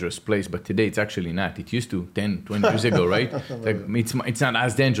very dangerous place, but today it's actually not. It used to 10, 20 years ago, right? Like it's not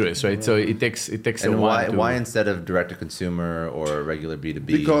as dangerous, right? So it takes a And while. why instead of direct to consumer or regular B2B?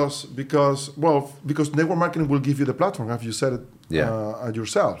 Because network marketing will give you the platform, as you said it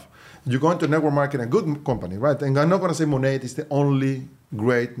yourself. You go into network marketing, a good company, right? And I'm not going to say Monade is the only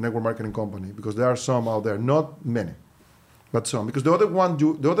great network marketing company because there are some out there, not many, but some. Because the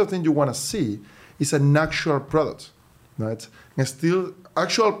other thing you want to see is an actual product, right? And still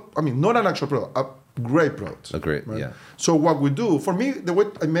not an actual product, a great product. Agreed, right? yeah. So what we do, for me, the way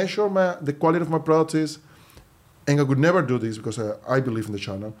I measure the quality of my products is, and I would never do this because I believe in the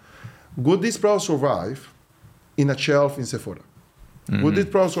channel, would this product survive in a shelf in Sephora? Would this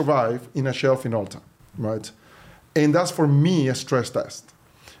product survive in a shelf in Ulta, right? And that's for me a stress test.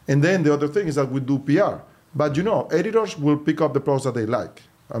 And then the other thing is that we do PR. But editors will pick up the products that they like.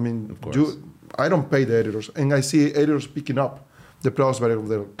 I mean, I don't pay the editors. And I see editors picking up the products by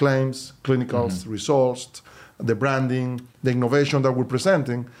their claims, clinicals, results, the branding, the innovation that we're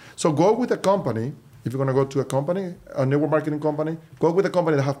presenting. So go with a company If you're going to go to a company, a network marketing company, go with a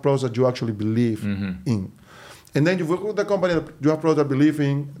company that have products that you actually believe in. And then you work with the company that you have products that believe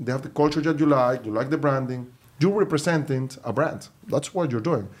in, they have the culture that you like the branding, you're representing a brand. That's what you're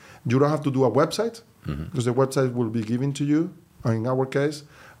doing. You don't have to do a website, because the website will be given to you, in our case.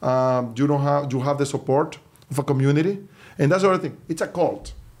 You have the support of a community. And that's the other thing. It's a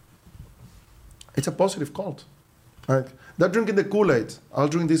cult. It's a positive cult. Right? They're drinking the Kool-Aid. I'll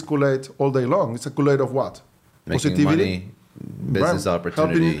drink this Kool-Aid all day long. It's a Kool-Aid of what? Making money, business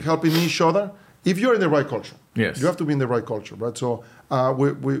opportunity. Helping each other. If you're in the right culture. Yes. You have to be in the right culture, right? So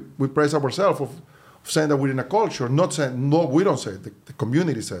we praise ourselves of saying that we're in a culture, not saying, no, we don't say it, the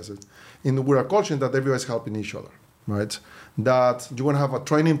community says it. We're a culture that everybody's helping each other, right? That you're going to have a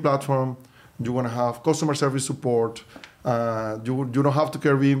training platform, you're going to have customer service support, you don't have to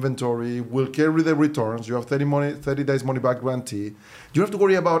carry inventory, we'll carry the returns, you have 30 days money back guarantee. You don't have to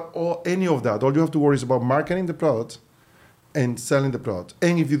worry about any of that. All you have to worry is about marketing the product and selling the product.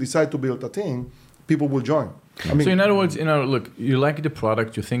 And if you decide to build a team, people will join. So in other words, look, you like the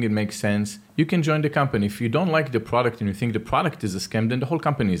product, you think it makes sense, you can join the company. If you don't like the product and you think the product is a scam, then the whole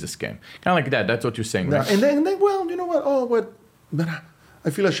company is a scam. Kind of like that. That's what you're saying, right? Yeah. And then, well, you know what? But I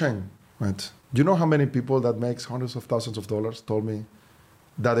feel ashamed, right? Do you know how many people that makes hundreds of thousands of dollars told me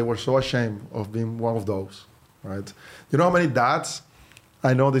that they were so ashamed of being one of those, right? You know how many dads?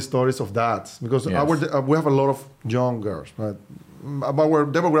 I know the stories of dads because we have a lot of young girls, right? Our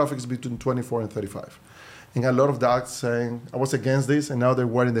demographics is between 24 and 35. And a lot of dads saying, I was against this, and now they're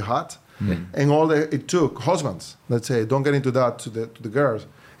wearing the hat. And it took husbands, let's say, don't get into that to the girls.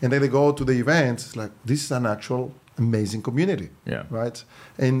 And then they go to the events, it's like, this is an actual amazing community, right?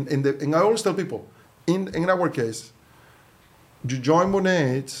 And I always tell people, in our case, you join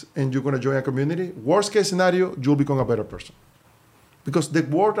Monade and you're going to join a community. Worst case scenario, you'll become a better person. Because the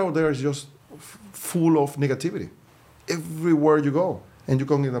world out there is just full of negativity. Everywhere you go. And you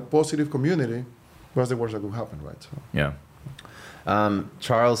come in a positive community, what's the worst that could happen, right? So. Yeah.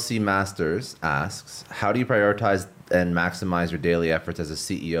 Charles C. Masters asks, how do you prioritize and maximize your daily efforts as a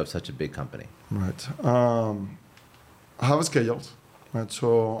CEO of such a big company? Right. I have a schedule, right?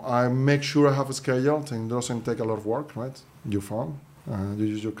 So I make sure I have a schedule and it doesn't take a lot of work, right? Your phone, you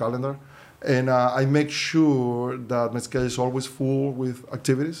use your calendar. And I make sure that my schedule is always full with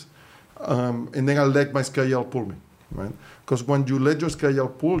activities. And then I let my schedule pull me, right? Because when you let your schedule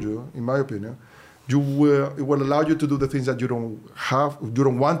pull you, in my opinion, it will allow you to do the things that you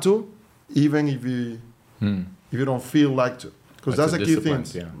don't want to, even if you don't feel like to. Because that's a key thing,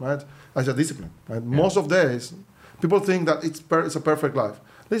 right? As a discipline, right? Yeah. Most of days, people think that it's a perfect life.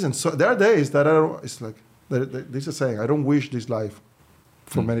 Listen, so there are days that it's like, this is saying, I don't wish this life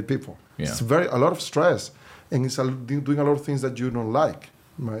for many people. Yeah. It's a lot of stress, and it's doing a lot of things that you don't like,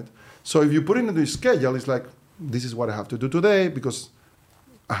 right? So if you put it into your schedule, it's like, this is what I have to do today because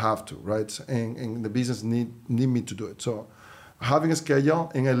I have to, right? And the business need me to do it. So having a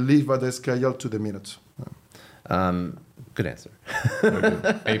schedule, and I live by the schedule to the minute. Good answer.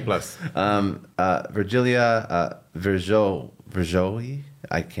 A+. Virgilia Verjoi,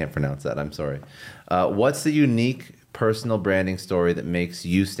 I can't pronounce that, I'm sorry. What's the unique personal branding story that makes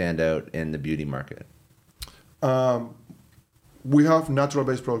you stand out in the beauty market? We have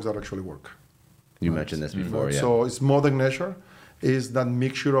natural-based products that actually work. You mentioned this before, yeah. So it's Modern Nature, is that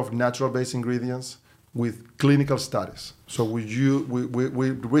mixture of natural-based ingredients with clinical studies. So we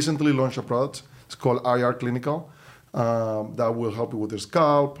recently launched a product. It's called IR Clinical. That will help you with your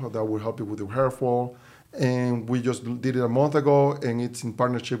scalp, that will help you with your hair fall. And we just did it a month ago, and it's in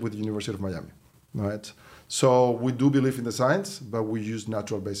partnership with the University of Miami, right? So we do believe in the science, but we use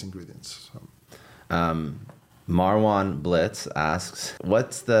natural-based ingredients. So. Marwan Blitz asks,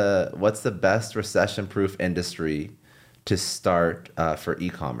 what's the best recession-proof industry to start for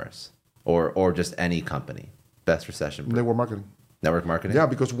e-commerce or just any company? Best recession-proof. Network marketing. Network marketing? Yeah,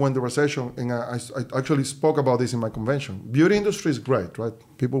 because when the recession, and I actually spoke about this in my convention, beauty industry is great, right?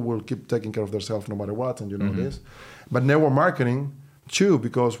 People will keep taking care of themselves no matter what, and you know this. But network marketing, too,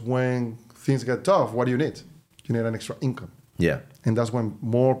 because when things get tough, what do you need? You need an extra income. Yeah. And that's when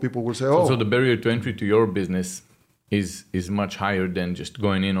more people will say, So the barrier to entry to your business is much higher than just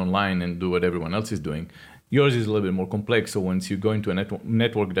going in online and do what everyone else is doing. Yours is a little bit more complex. So once you go into a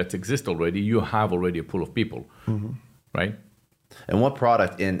network that exists already, you have already a pool of people, right? And what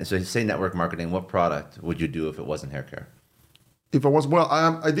product so you say network marketing, what product would you do if it wasn't hair care? If I was,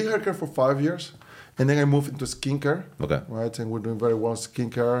 I did hair care for 5 years, and then I moved into skincare. Okay. Right, and we're doing very well in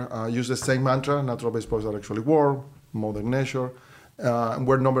skincare. I use the same mantra, natural-based products that actually work, Modern Nature. And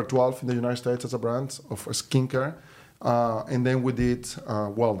we're number 12 in the United States as a brand of skincare. And then we did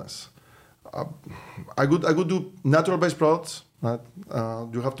wellness. I could do natural-based products. Right?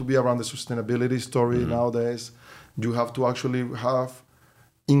 You have to be around the sustainability story nowadays. You have to actually have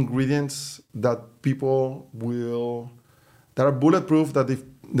ingredients that that are bulletproof, that if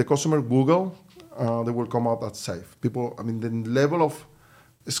the customer Google, they will come out as safe. The level of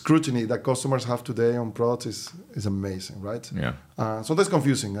scrutiny that customers have today on products is amazing, right? Yeah. So that's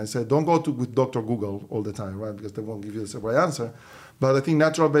confusing. I said, don't go with Dr. Google all the time, right? Because they won't give you the right answer. But I think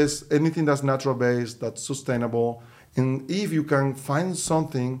natural-based, anything that's natural-based, that's sustainable, and if you can find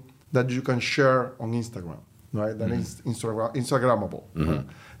something that you can share on Instagram, right? That is Instagrammable.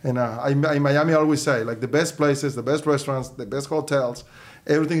 And in Miami, I always say, like, the best places, the best restaurants, the best hotels,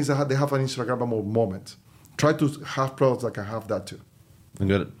 everything is that they have an Instagrammable moment. Try to have products that can have that too.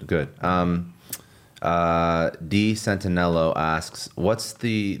 Good. D. Centinello asks, what's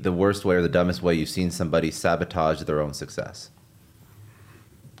the worst way or the dumbest way you've seen somebody sabotage their own success?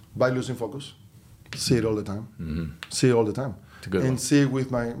 By losing focus. See it all the time. See it all the time. And see it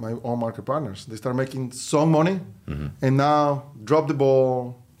with my own market partners. They start making some money and now drop the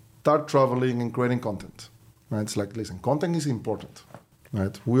ball, start traveling and creating content. Right? It's like, listen, content is important.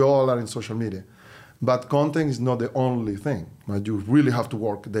 Right? We all are in social media. But content is not the only thing. Right? You really have to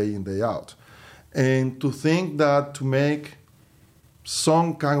work day in, day out. And to think that to make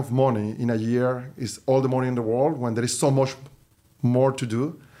some kind of money in a year is all the money in the world when there is so much more to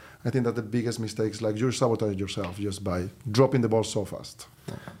do, I think that the biggest mistake is like you sabotage yourself just by dropping the ball so fast.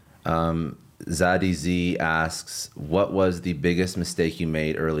 Zadie Z asks, what was the biggest mistake you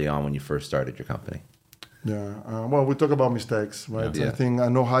made early on when you first started your company? Yeah, well, we talk about mistakes, right? Yeah. I think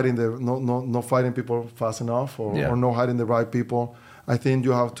not fighting people fast enough, or not hiring the right people. I think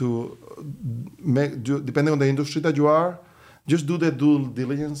you have to depending on the industry that you are, just do the due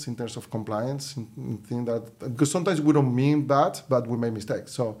diligence in terms of compliance. Because sometimes we don't mean that, but we make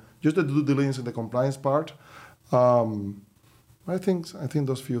mistakes. So just the due diligence in the compliance part. I think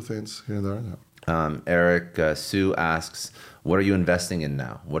those few things here and there. Yeah. Eric Sue asks, what are you investing in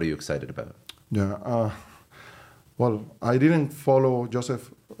now? What are you excited about? Yeah. Well, I didn't follow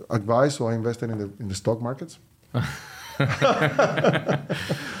Joseph's advice, so I invested in the stock markets.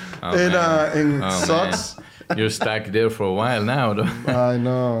 Stocks. You're stuck there for a while now, though. I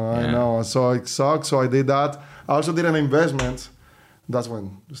know. So it sucks. So I did that. I also did an investment. That's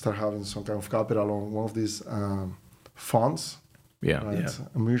when you start having some kind of capital on one of these funds. Yeah. Right? Yeah.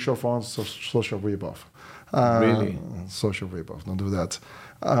 Mutual funds, social ripoff. Really? Social ripoff. Don't do that.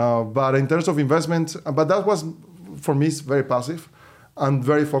 But in terms of investment, but that was, for me, it's very passive. I'm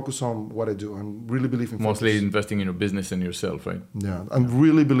very focused on what I do and really believe in focus. Mostly investing in your business and yourself, right? Yeah, I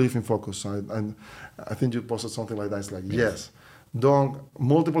really believe in focus. And I think you posted something like that. It's like, yes, don't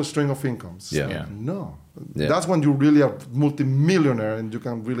multiple string of incomes. Yeah. No. Yeah. That's when you really are multi-millionaire and you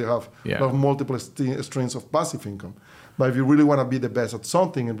can really have multiple strings of passive income. But if you really want to be the best at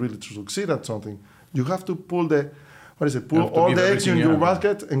something and really to succeed at something, you have to pull all the eggs in your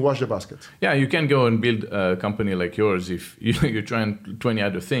basket and wash the basket. Yeah, you can go and build a company like yours if you're trying 20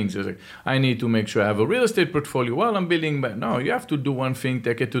 other things. It's like, I need to make sure I have a real estate portfolio while I'm building. But no, you have to do one thing,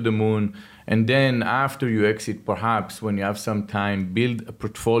 take it to the moon. And then after you exit, perhaps when you have some time, build a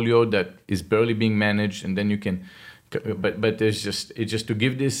portfolio that is barely being managed. And then you can, but it's just to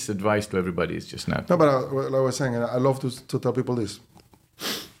give this advice to everybody. It's just not. No, but like I was saying, I love to tell people this.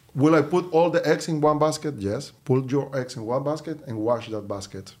 Will I put all the eggs in one basket? Yes. Put your eggs in one basket and wash that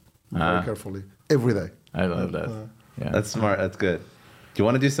basket very carefully every day. I love that. Yeah, that's smart. That's good. Do you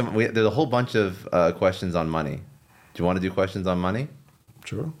want to do some? There's a whole bunch of questions on money. Do you want to do questions on money?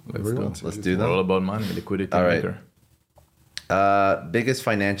 Sure. Let's do them. All about money, liquidity. All right. Biggest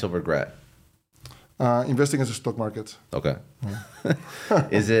financial regret? Investing in the stock market. Okay. Yeah.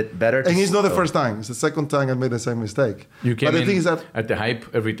 Is it better? And it's not the first time. It's the second time I made the same mistake. You came in at the hype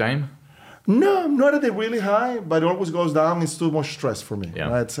every time? No, not at the really high, but it always goes down. It's too much stress for me.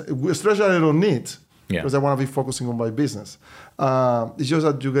 Yeah. Right? Stress that I don't need because I want to be focusing on my business. It's just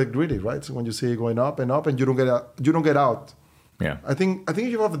that you get greedy, right? So when you see it going up and up and you don't get out. Yeah. I think if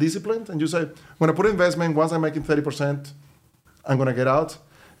you have a discipline and you say, when I put investment, once I'm making 30%, I'm going to get out.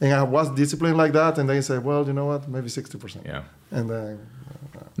 And I was disciplined like that, and then you say, well, you know what, maybe 60%. Yeah. And then...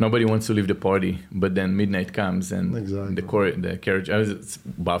 Nobody wants to leave the party, but then midnight comes and the carriage...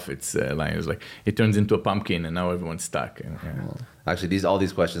 Buffett's line is like, it turns into a pumpkin and now everyone's stuck. Actually, all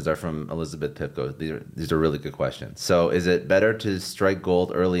these questions are from Elizabeth Pipko. These are really good questions. So is it better to strike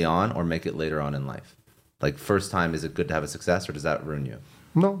gold early on or make it later on in life? Like first time, is it good to have a success or does that ruin you?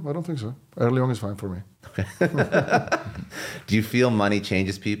 No, I don't think so. Early on is fine for me. Okay. Do you feel money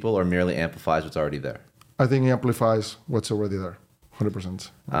changes people or merely amplifies what's already there? I think it amplifies what's already there,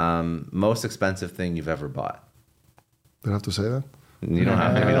 100%. Most expensive thing you've ever bought? Do I have to say that? You don't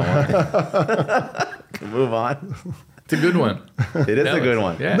have to if you don't want to. Move on. It's a good one. It is a good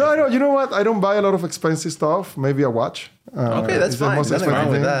one. Yeah. No, you know what? I don't buy a lot of expensive stuff. Maybe a watch. Okay, that's it's the fine. most Nothing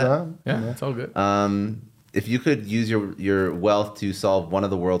wrong expensive with thing, that. Yeah, it's all good. If you could use your wealth to solve one of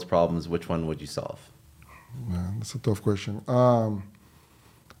the world's problems, which one would you solve? Yeah, that's a tough question.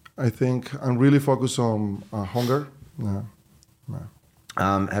 I think I'm really focused on hunger. Yeah.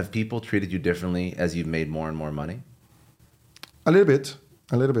 Have people treated you differently as you've made more and more money? A little bit,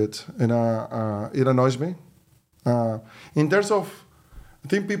 and it annoys me. In terms of, I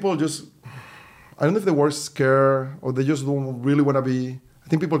think people just, I don't know if the word scared or they just don't really want to be. I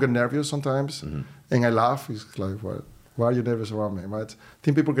think people get nervous sometimes, and I laugh. It's like, why are you nervous around me, right? I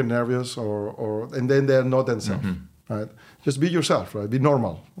think people get nervous, and then they're not themselves, right? Just be yourself, right? Be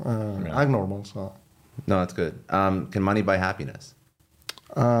normal. I'm normal, so. No, that's good. Can money buy happiness?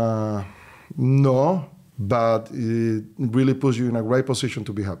 No, but it really puts you in a great position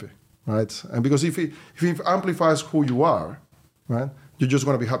to be happy, right? And because if it amplifies who you are, right, you're just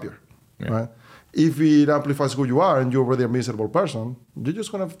going to be happier, right? If it amplifies who you are and you're already a miserable person, you're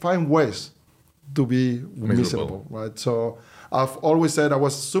just going to find ways to be miserable, right? So I've always said I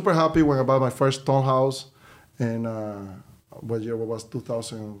was super happy when I bought my first townhouse in, what year was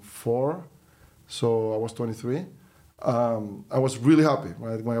 2004? So I was 23. I was really happy,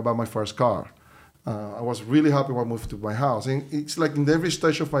 right, when I bought my first car. I was really happy when I moved to my house. And it's like in every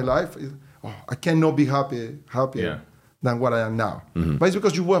stage of my life, I cannot be happier than what I am now. But it's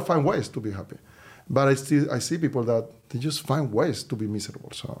because you will find ways to be happy. But I see people that they just find ways to be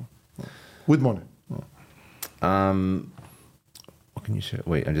miserable. So, with money. What can you share?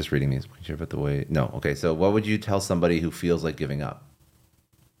 Wait, I'm just reading these. Can you share about the way? No. Okay. So, what would you tell somebody who feels like giving up?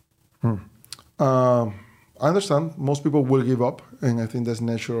 I understand most people will give up, and I think that's the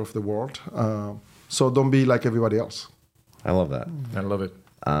nature of the world. So don't be like everybody else. I love that. I love it.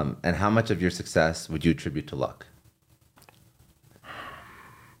 And how much of your success would you attribute to luck?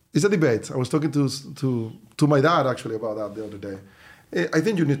 It's a debate. I was talking to my dad actually about that the other day. I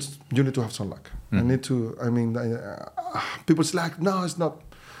think you need to have some luck. People say like, no, it's not.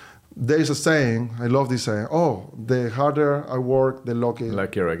 There is a saying, I love this saying, the harder I work, the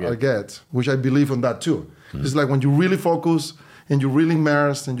luckier I get, which I believe in that too. It's like when you really focus and you're really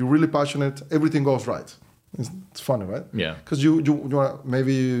immersed and you're really passionate, everything goes right. It's funny, right? Yeah. Because you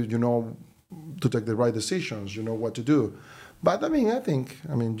maybe you know to take the right decisions, you know what to do. But I think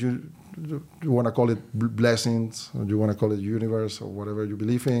you want to call it blessings, or you want to call it universe, or whatever you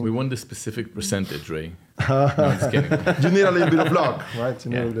believe in. We want the specific percentage, Ray. No, I'm just kidding. You need a little bit of luck, right?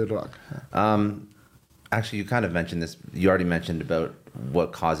 You need a little bit of luck. Yeah. Actually, you kind of mentioned this. You already mentioned about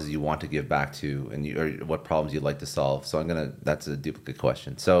what causes you want to give back to, and or what problems you'd like to solve. So that's a duplicate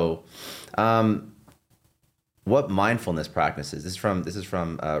question. So, what mindfulness practices? This is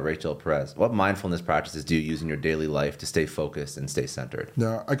from Rachel Perez. What mindfulness practices do you use in your daily life to stay focused and stay centered?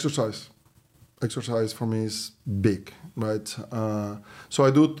 Yeah, exercise. Exercise for me is big, right? So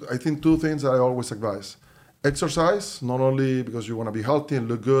I think two things that I always advise. Exercise, not only because you want to be healthy and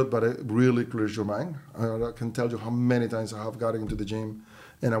look good, but it really clears your mind. I can tell you how many times I have gotten into the gym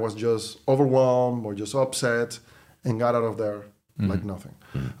and I was just overwhelmed or just upset and got out of there like nothing.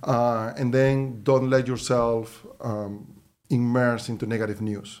 And then don't let yourself immerse into negative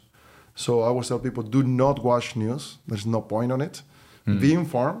news. So I always tell people, do not watch news. There's no point on it. Be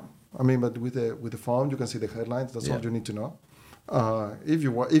informed. But with the phone, you can see the headlines. That's all you need to know.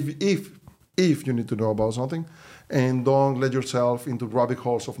 If you need to know about something, and don't let yourself into rabbit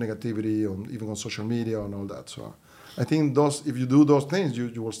holes of negativity, or even on social media and all that. So I think if you do those things,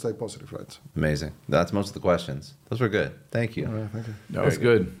 you will stay positive, right? Amazing. That's most of the questions. Those were good. Thank you. Thank you. That was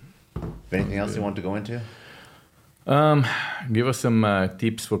good. Anything else you want to go into? Give us some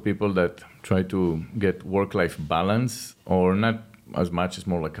tips for people that try to get work-life balance, or not as much as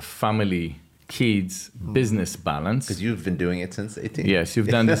more like a family, kids, business balance. Because you've been doing it since 18. Yes, you've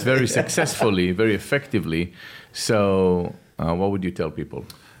done this very successfully, very effectively. So what would you tell people?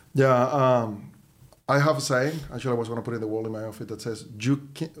 Yeah, I have a saying. Actually, I was going to put it in the wall in my office that says, you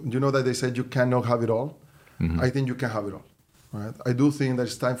know that they said you cannot have it all? I think you can have it all. Right? I do think that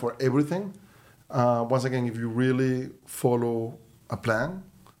it's time for everything. Once again, if you really follow a plan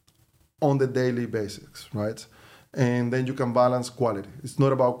on the daily basis, right? And then you can balance quality. It's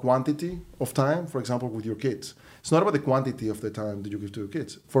not about quantity of time, for example, with your kids. It's not about the quantity of the time that you give to your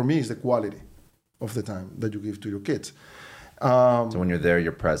kids. For me, it's the quality of the time that you give to your kids. So when you're there,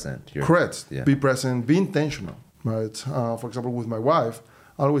 you're present. Correct. Yeah. Be present, be intentional, right? For example, with my wife,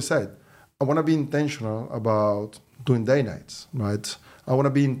 I always said, I want to be intentional about doing day nights, right? I want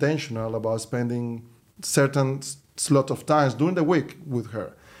to be intentional about spending certain slot of times during the week with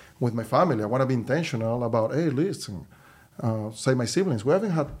her, with my family. I want to be intentional about, hey, listen, say my siblings, we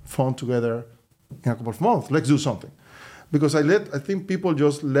haven't had fun together in a couple of months. Let's do something. Because I think people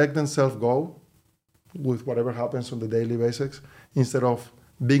just let themselves go with whatever happens on the daily basis instead of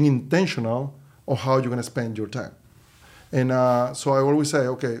being intentional of how you're going to spend your time. And so I always say,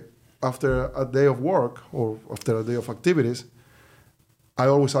 okay, after a day of work or after a day of activities, I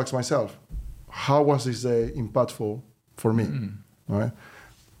always ask myself, how was this day impactful for me? Right?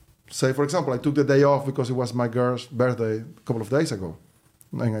 Say, for example, I took the day off because it was my girl's birthday a couple of days ago.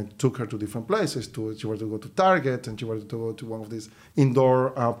 And I took her to different places. She wanted to go to Target and she wanted to go to one of these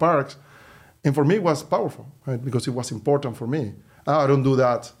indoor parks. And for me, it was powerful, right? Because it was important for me. I don't do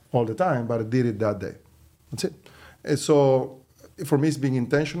that all the time, but I did it that day. That's it. And so for me, it's being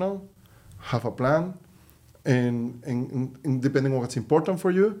intentional, have a plan, and depending on what's important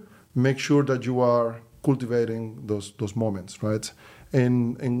for you, make sure that you are cultivating those moments, right?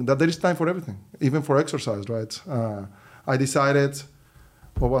 And that there is time for everything, even for exercise, right? I decided,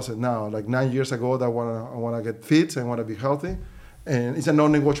 what was it now? Like 9 years ago that I wanna get fit and wanna be healthy, and it's a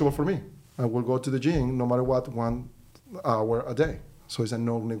non-negotiable for me. I will go to the gym no matter what, 1 hour a day. So it's a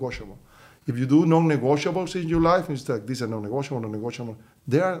non-negotiable. If you do non-negotiables in your life, it's like, this is a non-negotiable.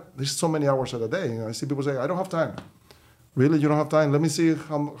 There's so many hours of the day. I see people say, I don't have time. Really, you don't have time? Let me see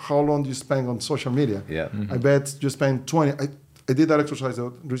how long you spend on social media. Yeah. I bet you spend 20. I did that exercise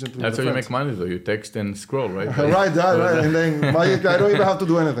recently. That's how you make money, though. You text and scroll, right? right. And then I don't even have to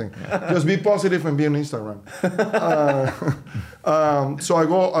do anything. Just be positive and be on Instagram. So I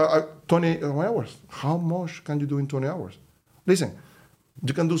go 20 hours. How much can you do in 20 hours? Listen,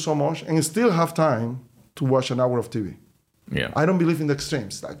 you can do so much and still have time to watch an hour of TV. Yeah. I don't believe in the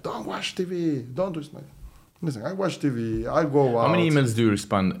extremes. Like, don't watch TV. Don't do it. Listen, I watch TV. I go out. How many emails do you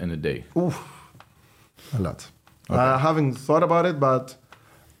respond in a day? Oof, a lot. Okay. I haven't thought about it, but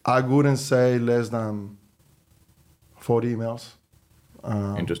I wouldn't say less than 40 emails.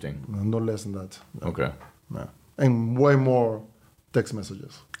 Interesting. No less than that. Okay. Yeah. And way more text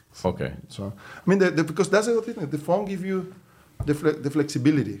messages. Okay. So, I mean, because that's the thing. The phone gives you the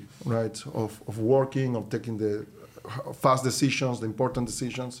flexibility, right, of working, of taking the fast decisions, the important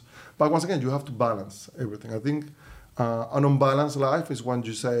decisions. But once again, you have to balance everything. I think an unbalanced life is when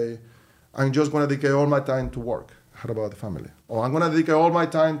you say, I'm just going to dedicate all my time to work. How about the family? Or I'm going to dedicate all my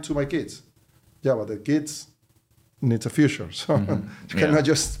time to my kids. Yeah, but the kids need a future. So you cannot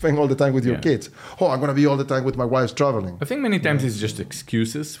just spend all the time with your kids. Oh, I'm going to be all the time with my wife traveling. I think many times it's just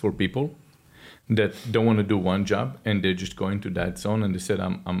excuses for people that don't want to do one job and they're just going to that zone and they said,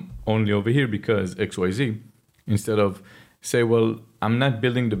 I'm only over here because XYZ. Instead of say, well, I'm not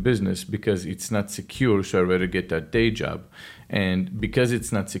building the business because it's not secure, so I'd rather get that day job. And because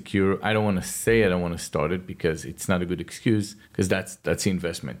it's not secure, I don't want to say I don't want to start it because it's not a good excuse, because that's the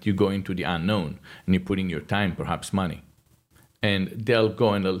investment. You go into the unknown and you're putting your time, perhaps money. And they'll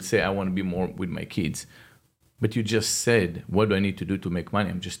go and they'll say, I want to be more with my kids. But you just said, what do I need to do to make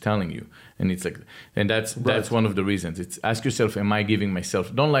money? I'm just telling you. And it's like, and that's one of the reasons. It's ask yourself, am I giving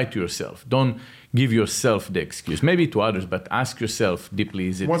myself? Don't lie to yourself. Don't give yourself the excuse. Maybe to others, but ask yourself deeply,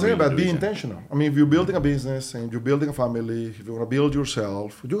 is it once really again, but the be reason? intentional. I mean, if you're building a business and you're building a family, if you want to build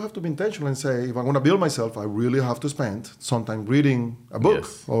yourself, you have to be intentional and say, if I want to build myself, I really have to spend some time reading a book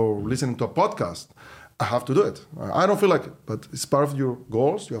or listening to a podcast. I have to do it. I don't feel like it, but it's part of your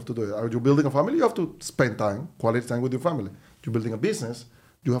goals. You have to do it. Are you building a family? You have to spend time, quality time with your family. You're building a business.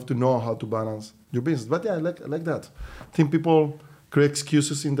 You have to know how to balance your business. But yeah, I like that. I think people create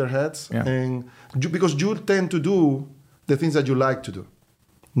excuses in their heads, and because you tend to do the things that you like to do,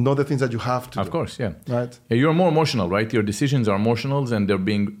 not the things that you have to do. Of course, yeah. Right? Yeah, you're more emotional, right? Your decisions are emotional and they're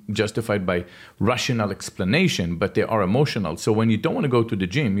being justified by rational explanation, but they are emotional. So when you don't want to go to the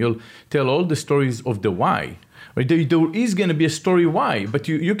gym, you'll tell all the stories of the why. Right? There is going to be a story why, but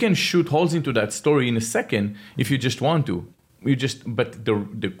you can shoot holes into that story in a second if you just want to. But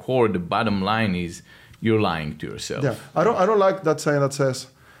the core, the bottom line is you're lying to yourself. Yeah, I don't like that saying that says,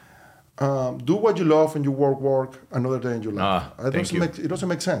 do what you love and you work another day in your life. It doesn't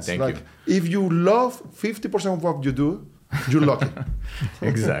make sense. Thank you. If you love 50% of what you do, you're lucky.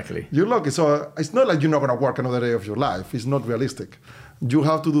 Exactly. You're lucky. So it's not like you're not going to work another day of your life. It's not realistic. You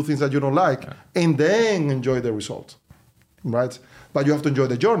have to do things that you don't like and then enjoy the result, right? But you have to enjoy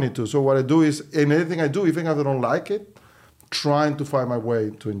the journey too. So what I do is, in anything I do, even if I don't like it, trying to find my way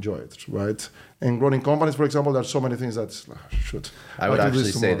to enjoy it, right? And running companies, for example, there's so many things that I would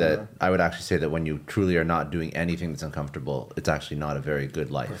actually say that when you truly are not doing anything that's uncomfortable, it's actually not a very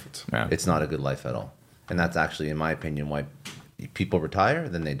good life. Perfect. Yeah. It's not a good life at all. And that's actually, in my opinion, why people retire,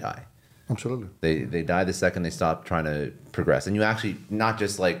 then they die. Absolutely. They die the second they stop trying to progress. And you actually, not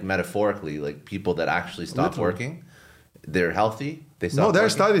just like metaphorically, like people that actually stop Literally. working, they're healthy. They stop No, there are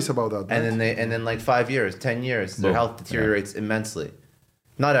working, studies about that. and right? then like 5 years, 10 years, their Boom. health deteriorates immensely.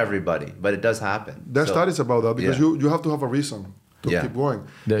 Not everybody, but it does happen. There are So- studies about that because yeah. you have to have a reason to Yeah. keep going.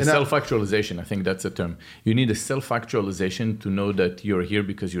 The And self-actualization, I think that's the term. You need a self-actualization to know that you're here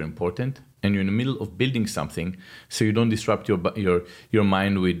because you're important, and you're in the middle of building something, so you don't disrupt your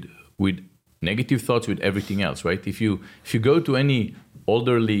mind with negative thoughts, with everything else, right? If you go to any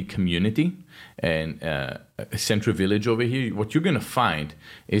elderly community and a central village over here, what you're gonna find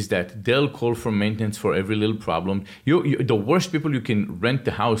is that they'll call for maintenance for every little problem. The worst people you can rent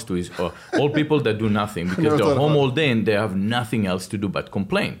the house to is old people that do nothing because Never they're thought home about all day and they have nothing else to do but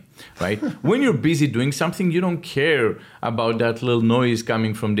complain, right? When you're busy doing something, you don't care about that little noise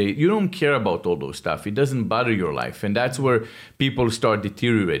coming from you don't care about all those stuff. It doesn't bother your life, and that's where people start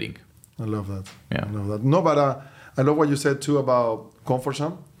deteriorating. I love that. Yeah. I love that. No, but I love what you said too about comfort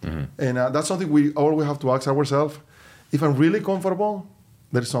zone. And that's something we always have to ask ourselves. If I'm really comfortable,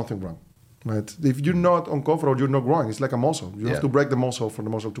 there is something wrong. Right? If you're not uncomfortable, you're not growing. It's like a muscle. You Yeah. have to break the muscle for the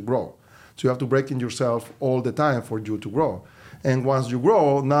muscle to grow. So you have to break in yourself all the time for you to grow. And once you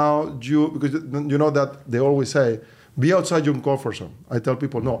grow, now because you know that they always say, be outside your comfort zone. I tell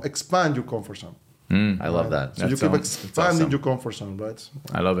people, no, expand your comfort zone. I love that. So you keep That's expanding awesome. your comfort zone, right?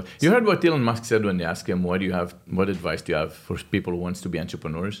 I love it. You heard what Elon Musk said when they asked him, what advice do you have for people who wants to be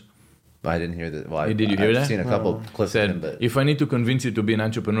entrepreneurs? I didn't hear that. Well, Did you hear I've that? seen a couple clips of him, Said, but if I need to convince you to be an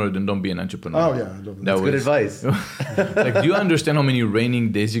entrepreneur, then don't be an entrepreneur. Oh, yeah. I love that. That good was- advice. Like, do you understand how many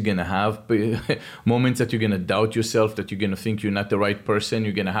raining days you're gonna have? Moments that you're gonna doubt yourself, that you're gonna think you're not the right person.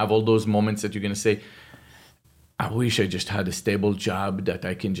 You're gonna have all those moments that you're gonna say, I wish I just had a stable job that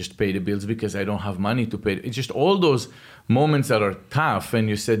I can just pay the bills because I don't have money to pay. It's just all those moments that are tough. And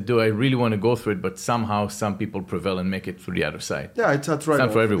you said, do I really want to go through it? But somehow some people prevail and make it through the other side. Yeah, it's a trade-off.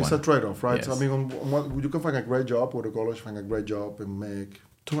 not for everyone. It's a trade-off, right? Yes. I mean, you can find a great job, go to college, find a great job, and make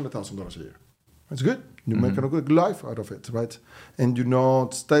 $200,000 a year. It's good. You make a good life out of it, right? And you know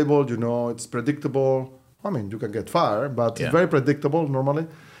it's stable. You know it's predictable. I mean, you can get fired, but Yeah. it's very predictable normally.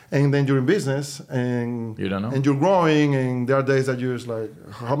 And then you're in business, and You don't know. and you're growing, and there are days that you're just like,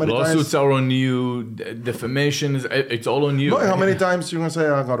 how many Lawsuits times? are on you, defamations, it's all on you. No, how many times you're gonna say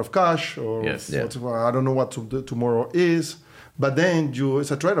I'm out of cash, or Yes. Yeah. I don't know what tomorrow is. But then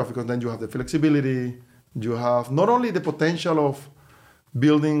it's a trade-off because then you have the flexibility. You have not only the potential of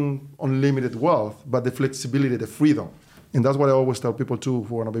building unlimited wealth, but the flexibility, the freedom, and that's what I always tell people too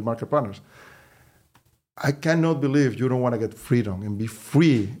who want to be market partners. I cannot believe you don't want to get freedom and be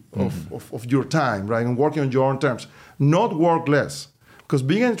free of your time, right? And working on your own terms, not work less. Because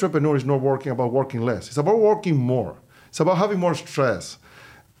being an entrepreneur is not about working less. It's about working more. It's about having more stress,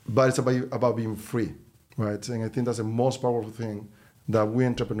 but it's about being free, right? And I think that's the most powerful thing that we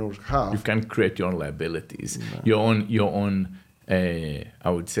entrepreneurs have. You can create your own liabilities, your own, I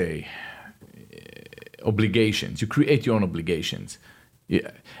would say, obligations. You create your own obligations.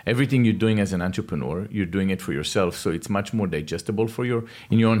 Yeah. Everything you're doing as an entrepreneur, you're doing it for yourself, so it's much more digestible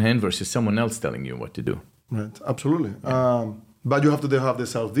in your own hand versus someone else telling you what to do. Right, absolutely. But you have to have the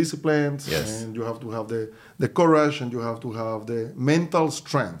self-discipline, Yes. and you have to have the courage, and you have to have the mental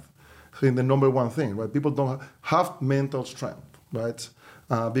strength. I think the number one thing, right? People don't have mental strength, right?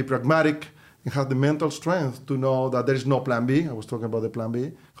 Be pragmatic and have the mental strength to know that there is no plan B. I was talking about the plan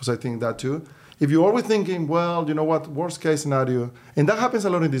B because I think that too. If you're always thinking, well, you know what, worst case scenario, and that happens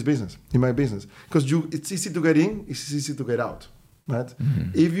a lot in this business, in my business, because it's easy to get in, it's easy to get out, right? Mm-hmm.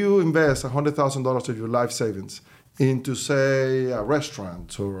 If you invest $100,000 of your life savings into, say, a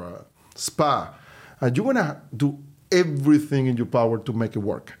restaurant or a spa, you want to do everything in your power to make it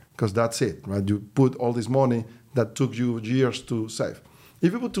work, because that's it, right? You put all this money that took you years to save.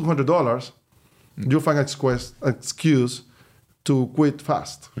 If you put $200, you'll find an excuse to quit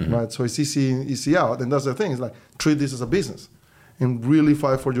fast, right? So it's easy out. And that's the thing, it's like, treat this as a business and really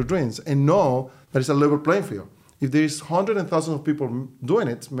fight for your dreams and know that it's a level playing field. If there is hundreds and thousands of people doing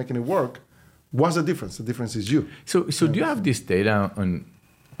it, making it work, what's the difference? The difference is you. So do you have this data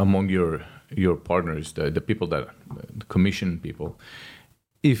among your partners, the people the commission people?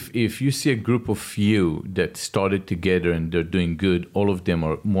 If you see a group of you that started together and they're doing good, all of them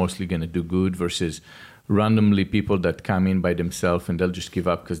are mostly going to do good versus randomly people that come in by themselves and they'll just give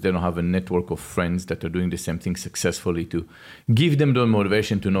up because they don't have a network of friends that are doing the same thing successfully to give them the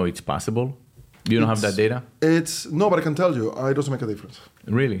motivation to know it's possible? You don't have that data? No, but I can tell you, it doesn't make a difference.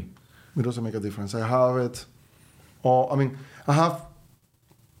 Really? It doesn't make a difference. I have it.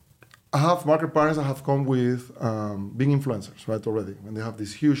 I have market partners that have come with big influencers, right, already, and they have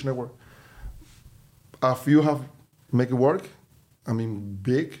this huge network. A few have make it work,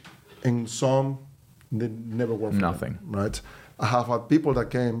 big, and some they never work for Nothing. them, right? I have had people that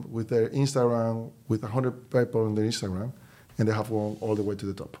came with their Instagram, with 100 people on their Instagram, and they have gone all the way to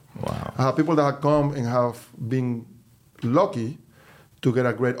the top. Wow. I have people that have come and have been lucky to get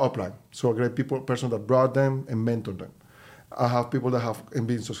a great upline, so a great person that brought them and mentored them. I have people that have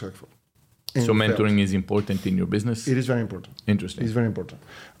been successful. So mentoring is important in your business? It is very important. Interesting. It's very important.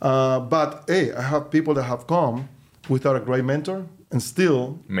 But hey, I have people that have come without a great mentor and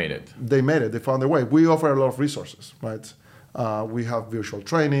still Made it. they made it. They found their way. We offer a lot of resources, right? We have virtual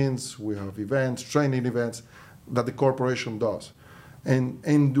trainings, we have events, training events that the corporation does.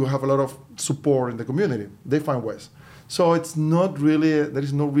 And do have a lot of support in the community. They find ways. So it's not really, there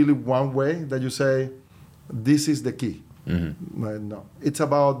is not really one way that you say, this is the key. Mm-hmm. No, it's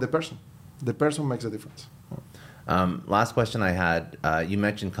about the person. The person makes a difference. Last question I had, you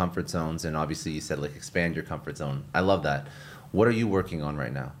mentioned comfort zones, and obviously you said like expand your comfort zone. I love that. What are you working on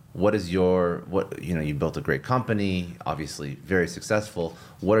right now? What is you built a great company, obviously very successful.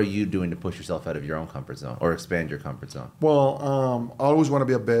 What are you doing to push yourself out of your own comfort zone or expand your comfort zone? Well, I always want to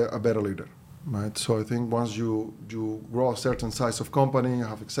be a better leader, right? So I think once you grow a certain size of company, I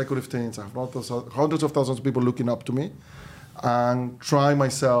have executive teams, I have hundreds of thousands of people looking up to me, and try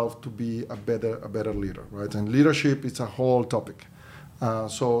myself to be a better leader, right? And leadership is a whole topic.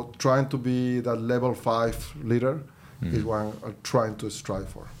 So trying to be that level 5 leader is what I'm trying to strive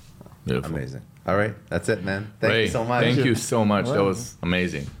for. Beautiful. Amazing. All right, that's it, man. Thank you so much. Thank you so much. All right. That was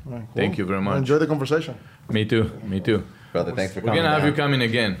amazing. All right, cool. Thank you very much. Enjoy the conversation. Me too. Brother, thanks for We're coming going to have down. you coming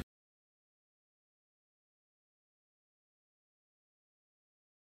again.